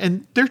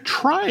 And they're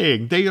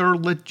trying. They are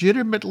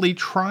legitimately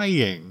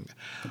trying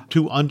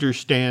to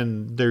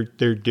understand their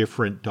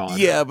different daughters.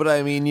 Yeah, but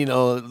I mean,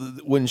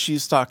 when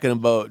she's talking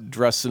about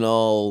dressing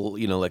all,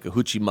 like a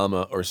hoochie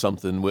mama or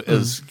something,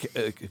 as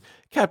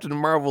Captain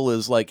Marvel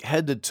is like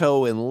head to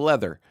toe in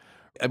leather.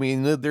 I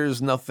mean, there's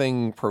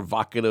nothing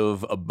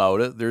provocative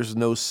about it. There's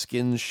no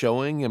skin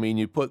showing. I mean,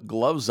 you put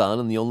gloves on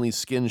and the only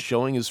skin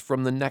showing is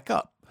from the neck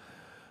up.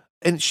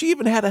 And she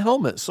even had a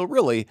helmet. So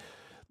really,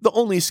 the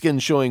only skin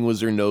showing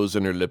was her nose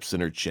and her lips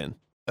and her chin.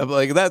 I'm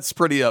like, that's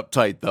pretty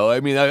uptight, though.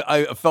 I mean,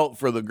 I felt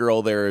for the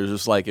girl there. It's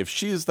just like, if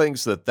she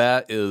thinks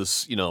that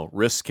is,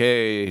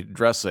 risque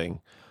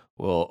dressing,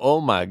 well, oh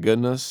my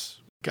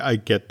goodness. I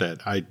get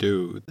that. I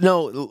do.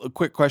 No, a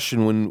quick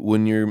question.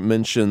 When you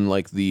mentioned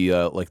like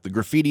the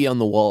graffiti on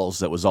the walls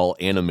that was all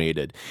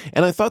animated,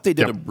 and I thought they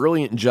did a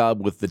brilliant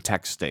job with the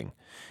texting.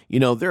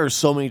 There are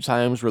so many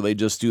times where they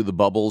just do the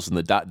bubbles and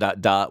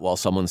the ... while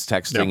someone's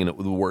texting and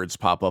the words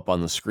pop up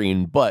on the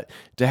screen. But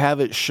to have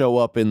it show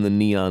up in the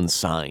neon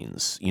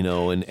signs,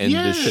 and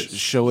yes, to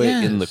show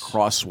it in the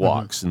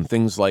crosswalks and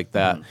things like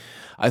that,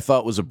 I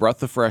thought was a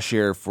breath of fresh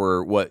air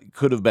for what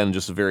could have been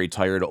just a very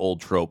tired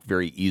old trope,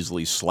 very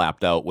easily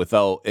slapped out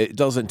without, it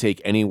doesn't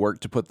take any work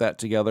to put that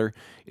together.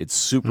 It's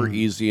super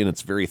easy and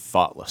it's very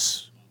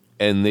thoughtless.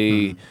 And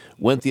they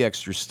went the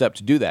extra step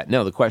to do that.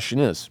 Now, the question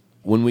is,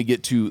 when we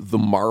get to the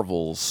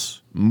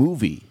Marvels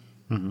movie,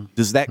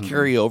 does that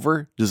carry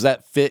over? Does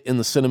that fit in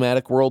the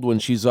cinematic world when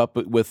she's up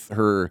with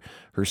her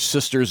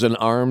sisters in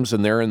arms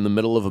and they're in the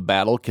middle of a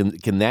battle?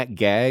 Can that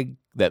gag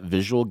that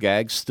visual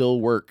gags still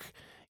work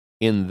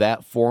in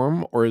that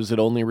form, or is it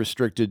only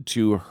restricted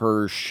to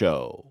her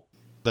show?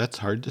 That's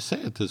hard to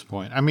say at this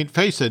point. I mean,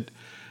 face it,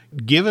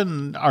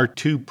 given our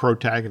two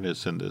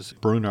protagonists in this,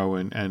 Bruno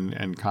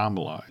and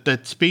Kamala,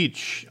 that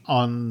speech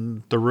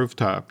on the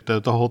rooftop,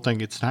 the whole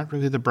thing, it's not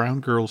really the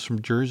brown girls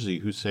from Jersey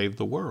who saved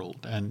the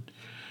world. And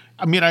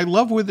I mean, I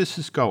love where this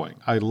is going.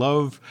 I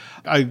love,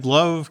 face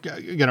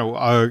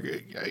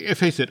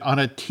it, on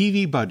a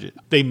TV budget,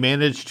 they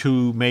managed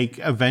to make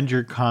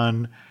Avenger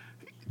Con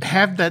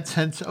have that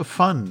sense of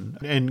fun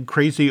and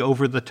crazy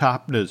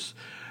over-the-topness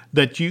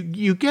that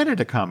you get at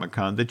a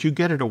Comic-Con, that you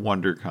get at a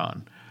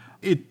WonderCon.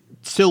 It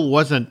still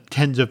wasn't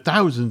tens of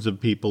thousands of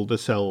people to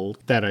sell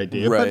that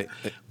idea, right.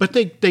 but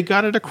they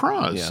got it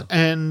across. Yeah.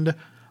 And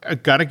I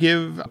got to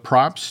give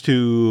props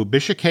to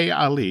Bisha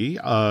Ali.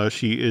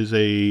 She is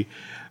a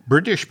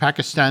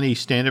British-Pakistani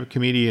stand-up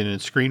comedian and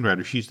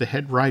screenwriter. She's the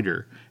head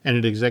writer and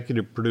an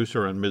executive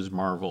producer on Ms.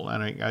 Marvel.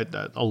 And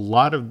a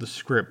lot of the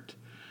script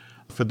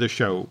for the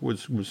show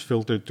was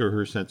filtered through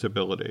her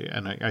sensibility.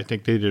 And I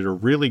think they did a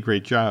really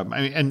great job.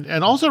 I mean,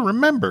 and also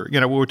remember,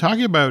 when we're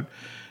talking about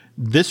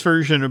this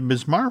version of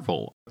Ms.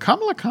 Marvel,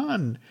 Kamala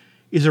Khan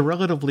is a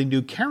relatively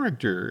new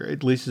character,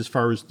 at least as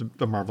far as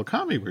the Marvel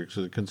comic books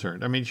are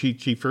concerned. I mean,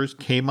 she first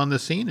came on the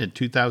scene in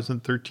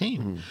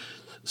 2013.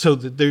 So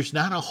there's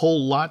not a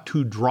whole lot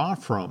to draw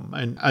from.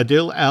 And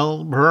Adil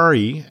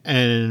Al-Barari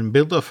and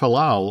Bilda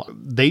Falal,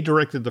 they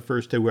directed the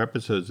first 2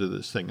 episodes of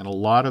this thing. And a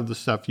lot of the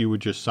stuff you were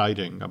just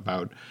citing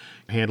about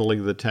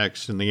handling the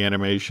text and the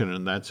animation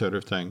and that sort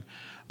of thing,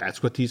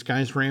 that's what these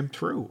guys rammed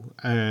through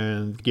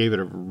and gave it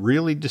a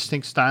really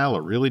distinct style,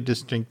 a really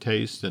distinct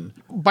taste. And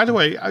by the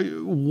way,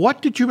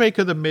 what did you make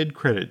of the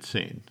mid-credit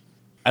scene?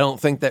 I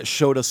don't think that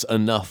showed us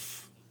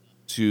enough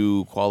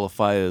to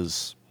qualify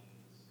as...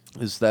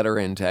 Is that our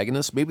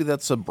antagonist? Maybe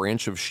that's a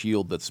branch of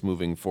S.H.I.E.L.D. that's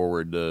moving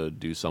forward to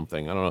do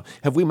something. I don't know.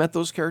 Have we met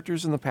those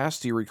characters in the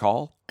past? Do you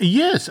recall?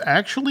 Yes,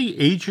 actually,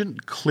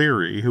 Agent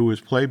Cleary, who was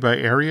played by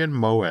Arian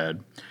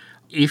Moad.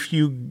 If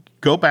you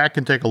go back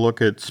and take a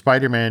look at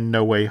Spider-Man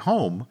No Way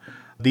Home,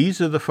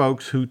 these are the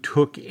folks who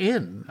took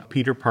in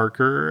Peter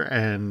Parker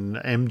and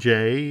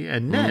MJ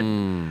and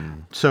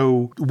Ned.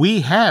 So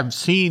we have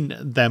seen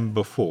them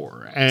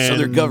before. And so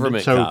they're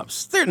government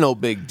cops. They're no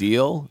big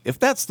deal. If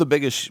that's the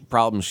biggest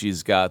problem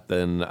she's got,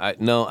 then I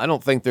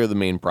don't think they're the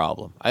main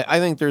problem. I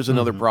think there's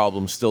another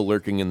problem still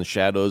lurking in the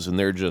shadows, and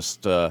they're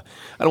just, I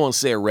don't want to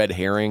say a red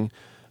herring,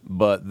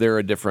 but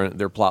they're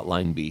plot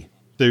line B.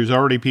 There's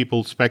already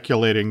people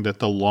speculating that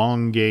the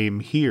long game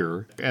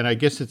here, and I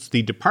guess it's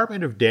the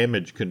Department of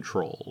Damage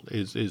Control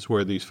is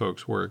where these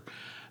folks work,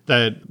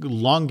 that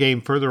long game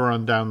further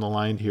on down the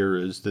line here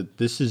is that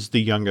this is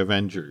the Young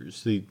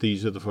Avengers.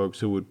 These are the folks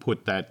who would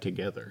put that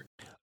together.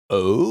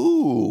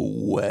 Oh,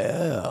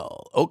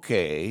 well,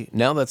 okay.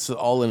 Now that's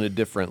all in a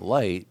different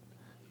light.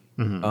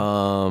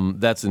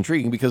 That's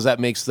intriguing because that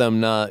makes them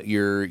not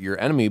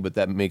your enemy, but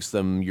that makes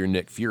them your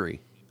Nick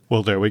Fury.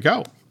 Well, there we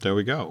go.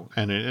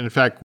 And in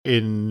fact,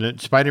 in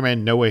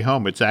Spider-Man No Way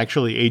Home, it's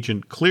actually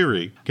Agent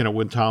Cleary.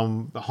 When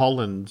Tom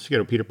Holland's,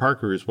 Peter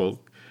Parker is, well,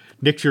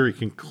 Nick Fury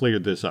can clear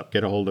this up,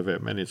 get a hold of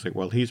him. And it's like,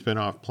 well, he's been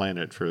off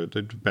planet for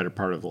the better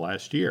part of the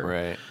last year.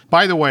 Right.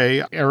 By the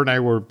way, Aaron and I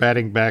were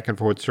batting back and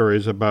forth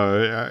stories about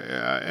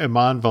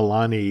Iman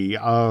Vellani,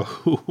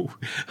 who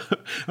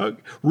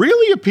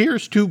really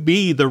appears to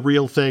be the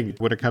real thing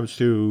when it comes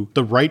to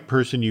the right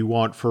person you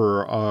want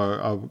for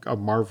a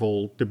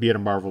Marvel, to be in a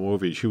Marvel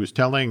movie. She was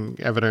telling,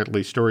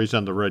 evidently, stories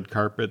on the red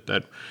carpet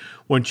that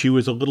when she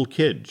was a little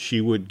kid,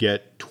 she would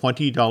get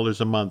 $20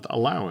 a month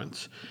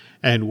allowance.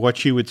 And what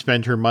she would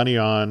spend her money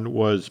on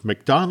was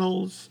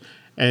McDonald's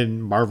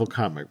and Marvel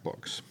comic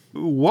books.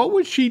 What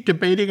was she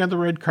debating on the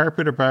red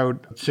carpet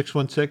about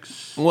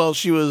 616? Well,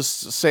 she was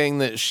saying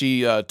that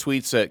she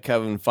tweets at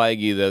Kevin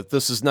Feige that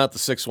this is not the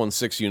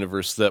 616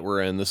 universe that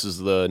we're in. This is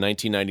the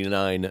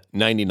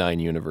 1999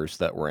 universe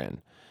that we're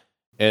in.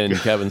 And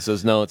Kevin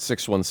says, no, it's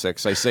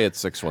 616. I say it's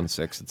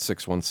 616. It's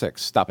 616.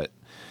 Stop it.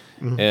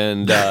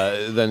 And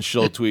then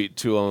she'll tweet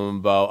to him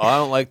about, I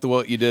don't like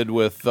what you did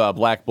with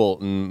Black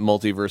Bolt and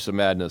Multiverse of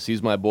Madness.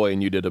 He's my boy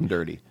and you did him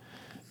dirty.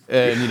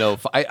 And,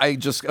 I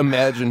just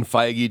imagine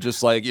Feige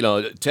just like,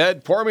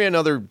 Ted, pour me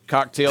another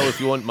cocktail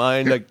if you wouldn't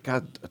mind. I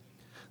got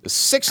a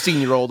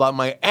 16-year-old on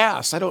my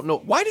ass. I don't know.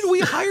 Why did we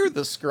hire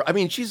this girl? I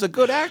mean, she's a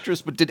good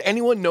actress, but did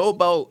anyone know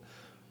about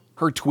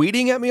her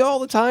tweeting at me all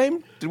the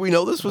time? Did we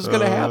know this was going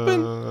to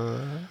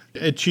happen?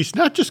 And she's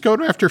not just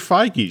going after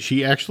Feige.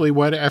 She actually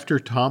went after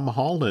Tom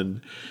Holland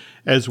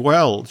as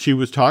well. She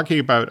was talking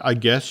about, I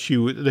guess,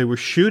 they were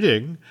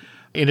shooting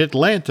in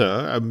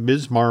Atlanta,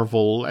 Ms.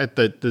 Marvel, at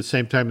the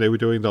same time they were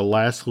doing the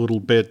last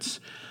little bits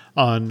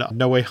on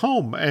No Way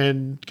Home.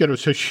 And,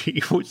 so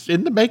she was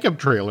in the makeup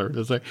trailer. It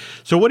was like,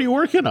 so what are you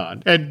working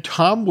on? And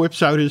Tom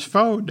whips out his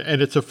phone,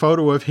 and it's a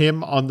photo of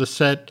him on the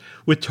set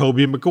with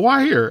Tobey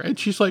Maguire. And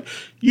she's like,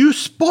 you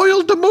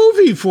spoiled the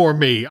movie for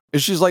me.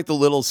 And she's like the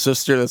little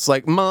sister that's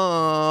like,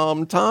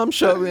 Mom, Tom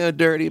showed me a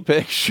dirty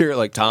picture.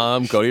 Like,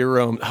 Tom, go to your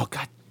room. Oh,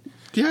 God.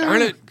 Yeah,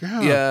 darn it.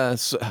 Yeah.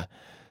 Yes.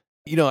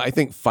 I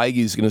think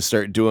Feige's going to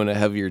start doing a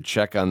heavier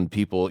check on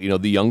people,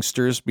 the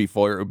youngsters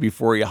before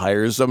he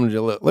hires them.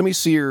 Let me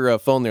see your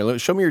phone there.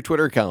 Show me your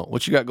Twitter account.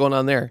 What you got going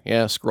on there?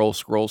 Yeah, scroll.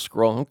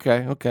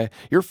 Okay.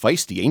 You're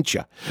feisty, ain't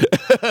you?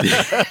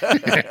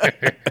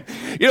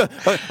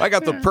 I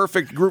got the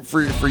perfect group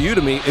for you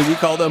to meet, and we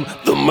call them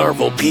the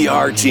Marvel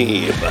PR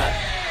team.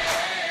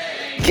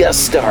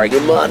 Guest starring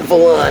Iman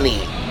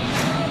Vellani.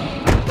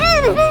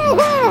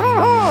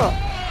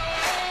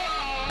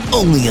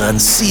 Only on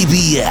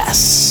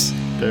CBS.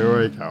 There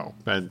we go.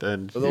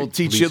 And they'll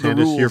teach you the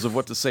rules of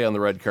what to say on the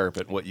red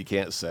carpet and what you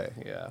can't say.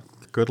 Yeah.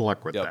 Good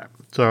luck with that.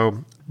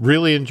 So,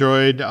 really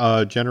enjoyed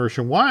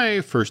Generation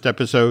Y, first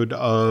episode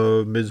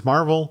of Ms.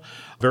 Marvel.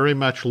 Very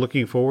much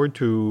looking forward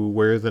to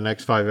where the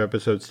next 5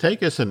 episodes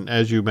take us. And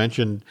as you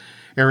mentioned,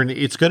 Aaron,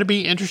 it's going to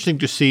be interesting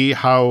to see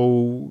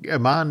how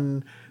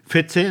Iman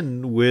fits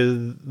in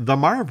with the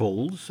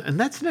Marvels, and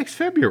that's next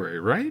February,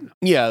 right?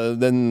 Yeah,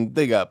 then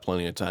they got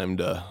plenty of time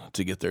to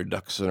get their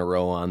ducks in a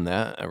row on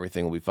that.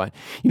 Everything will be fine.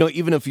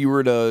 Even if you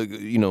were to,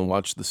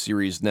 watch the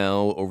series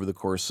now over the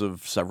course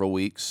of several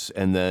weeks,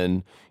 and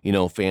then,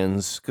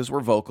 fans, because we're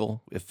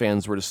vocal, if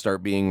fans were to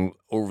start being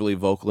overly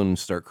vocal and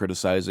start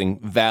criticizing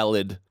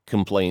valid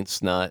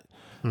complaints, not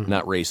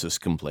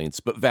racist complaints,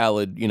 but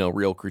valid,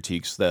 real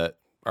critiques that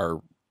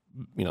are,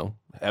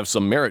 have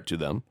some merit to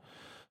them,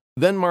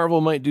 then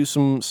Marvel might do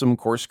some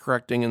course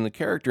correcting in the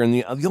character. And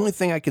the only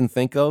thing I can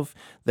think of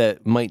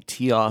that might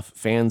tee off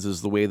fans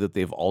is the way that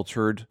they've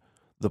altered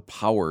the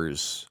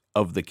powers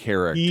of the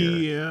character.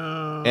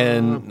 Yeah.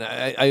 And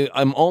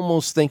I'm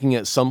almost thinking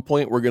at some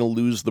point we're going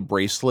to lose the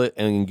bracelet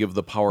and give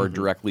the power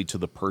directly to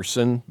the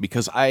person,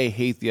 because I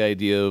hate the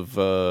idea of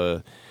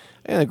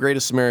the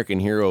greatest American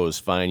hero is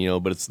fine,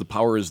 but it's the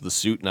power is the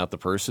suit, not the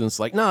person. It's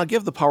like, no,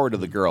 give the power to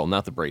the girl,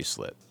 not the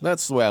bracelet.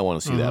 That's the way I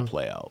want to see that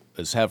play out,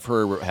 is have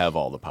her have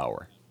all the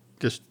power.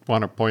 Just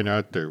want to point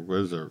out there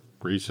was a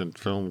recent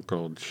film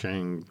called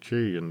Shang-Chi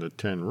and the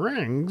Ten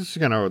Rings,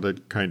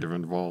 that kind of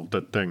involved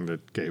a thing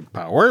that gave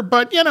power.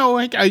 But,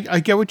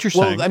 I get what you're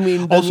saying. Well, I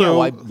mean,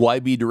 also,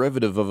 why be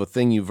derivative of a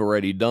thing you've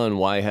already done?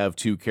 Why have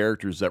 2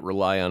 characters that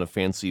rely on a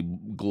fancy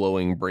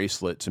glowing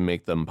bracelet to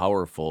make them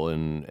powerful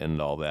and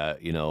all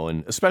that,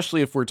 And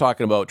especially if we're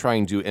talking about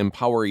trying to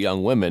empower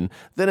young women,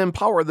 then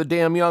empower the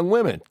damn young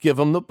women. Give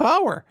them the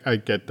power. I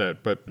get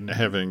that, but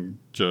having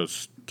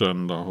just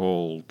done the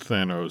whole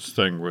Thanos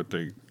thing with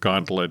the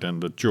gauntlet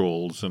and the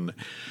jewels, and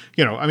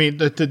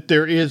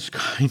there is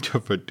kind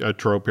of a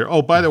trope here.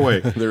 Oh, by the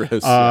way, there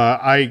is.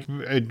 I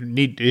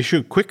need to issue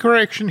a quick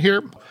correction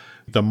here.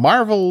 The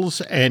Marvels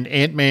and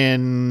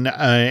Ant-Man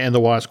and the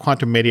Wasp: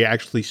 Quantumania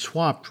actually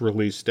swapped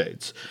release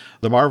dates.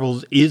 The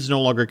Marvels is no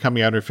longer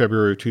coming out in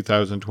February of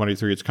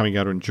 2023. It's coming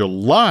out in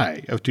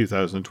July of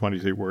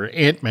 2023, where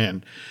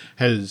Ant-Man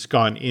has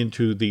gone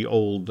into the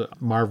old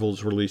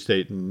Marvels release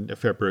date in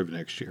February of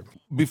next year.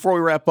 Before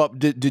we wrap up,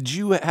 did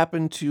you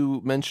happen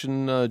to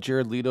mention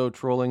Jared Leto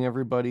trolling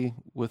everybody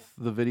with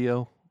the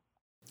video?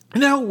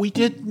 No, we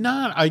did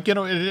not.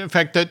 In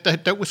fact,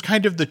 that was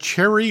kind of the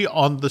cherry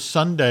on the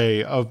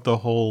sundae of the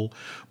whole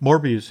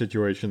Morbius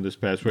situation this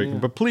past week. Yeah.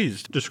 But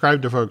please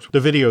describe to folks the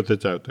video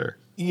that's out there.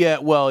 Yeah,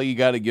 well, you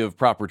got to give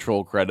proper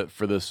troll credit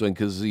for this one,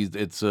 because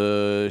it's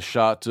a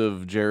shot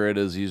of Jared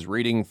as he's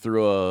reading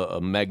through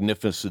a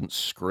magnificent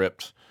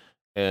script.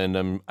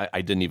 And I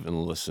didn't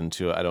even listen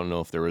to it. I don't know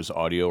if there was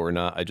audio or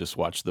not. I just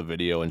watched the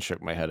video and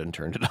shook my head and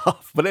turned it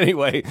off. But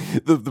anyway,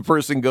 the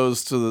person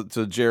goes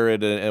to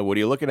Jared and what are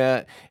you looking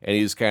at? And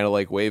he's kind of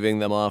like waving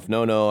them off.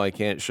 No, I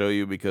can't show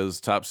you because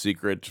top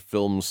secret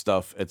film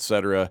stuff,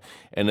 etc.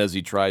 And as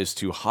he tries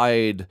to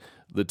hide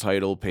the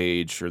title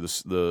page or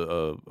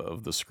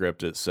of the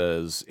script, it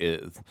says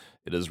it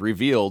is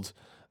revealed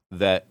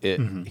that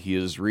he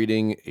is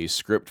reading a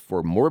script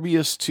for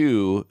Morbius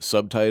 2,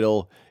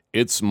 subtitle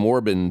It's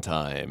Morbin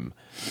Time.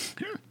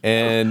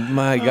 And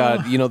my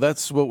God,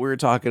 that's what we were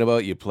talking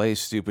about. You play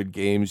stupid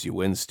games, you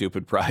win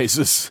stupid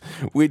prizes.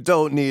 We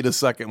don't need a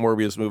second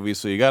Morbius movie,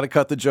 so you got to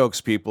cut the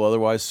jokes, people.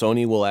 Otherwise,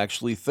 Sony will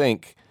actually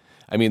think.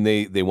 I mean,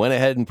 they went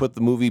ahead and put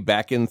the movie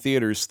back in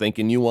theaters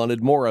thinking you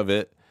wanted more of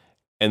it,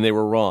 and they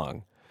were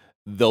wrong.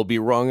 They'll be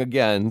wrong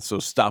again, so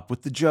stop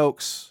with the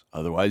jokes.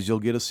 Otherwise, you'll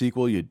get a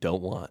sequel you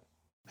don't want.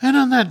 And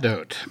on that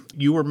note,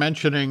 you were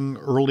mentioning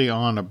early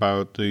on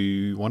about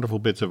the wonderful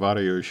bits of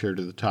audio shared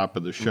at the top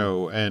of the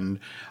show, and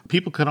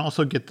people can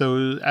also get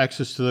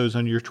access to those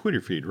on your Twitter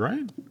feed,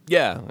 right?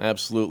 Yeah,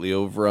 absolutely.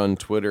 Over on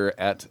Twitter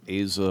at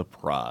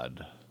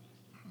AzaProd.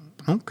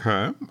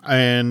 Okay.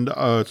 And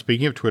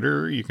speaking of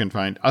Twitter, you can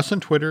find us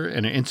on Twitter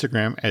and on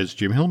Instagram as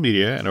Jim Hill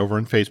Media, and over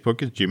on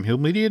Facebook as Jim Hill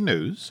Media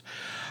News.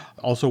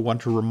 Also want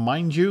to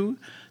remind you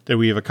that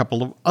we have a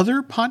couple of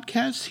other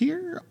podcasts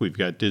here. We've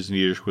got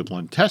Disney-ish with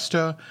Len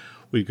Testa.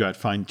 We've got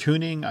Fine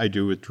Tuning, I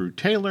Do with Drew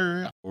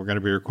Taylor. We're going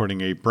to be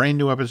recording a brand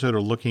new episode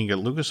of Looking at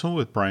Lucasfilm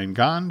with Brian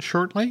Gahn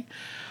shortly.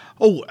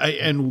 Oh,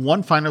 and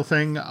one final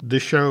thing.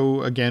 This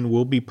show, again,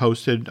 will be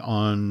posted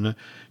on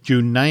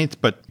June 9th,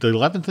 but the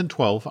 11th and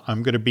 12th,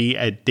 I'm going to be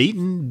at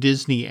Dayton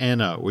Disney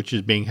Anna, which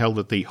is being held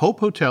at the Hope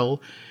Hotel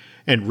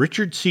and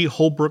Richard C.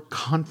 Holbrook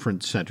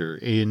Conference Center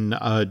in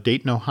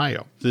Dayton,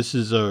 Ohio. This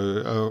is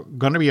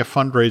going to be a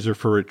fundraiser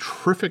for a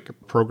terrific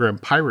program,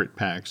 Pirate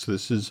Packs.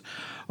 This is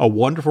a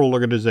wonderful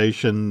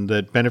organization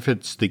that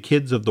benefits the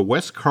kids of the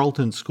West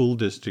Carlton School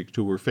District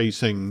who are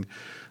facing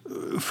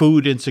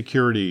food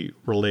insecurity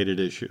related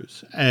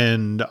issues.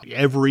 And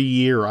every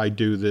year I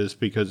do this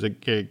because,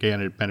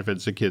 again, it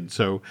benefits the kids.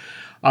 So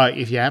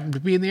if you happen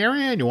to be in the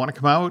area and you want to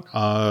come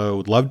out,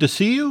 would love to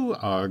see you.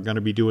 Going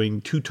to be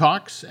doing 2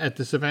 talks at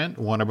this event,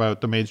 one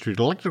about the Main Street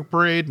Electric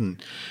Parade,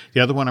 and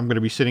the other one I'm going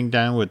to be sitting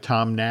down with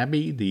Tom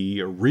Nabby,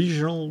 the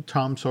original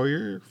Tom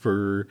Sawyer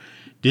for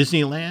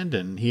Disneyland,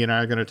 and he and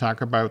I are going to talk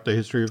about the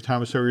history of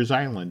Thomas Sawyer's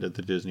Island at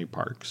the Disney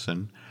parks.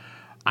 And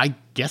I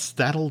guess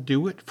that'll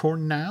do it for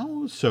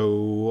now.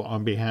 So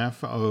on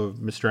behalf of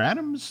Mr.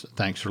 Adams,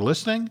 thanks for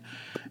listening,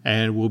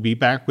 and we'll be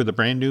back with a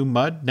brand new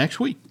Mud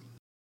next week.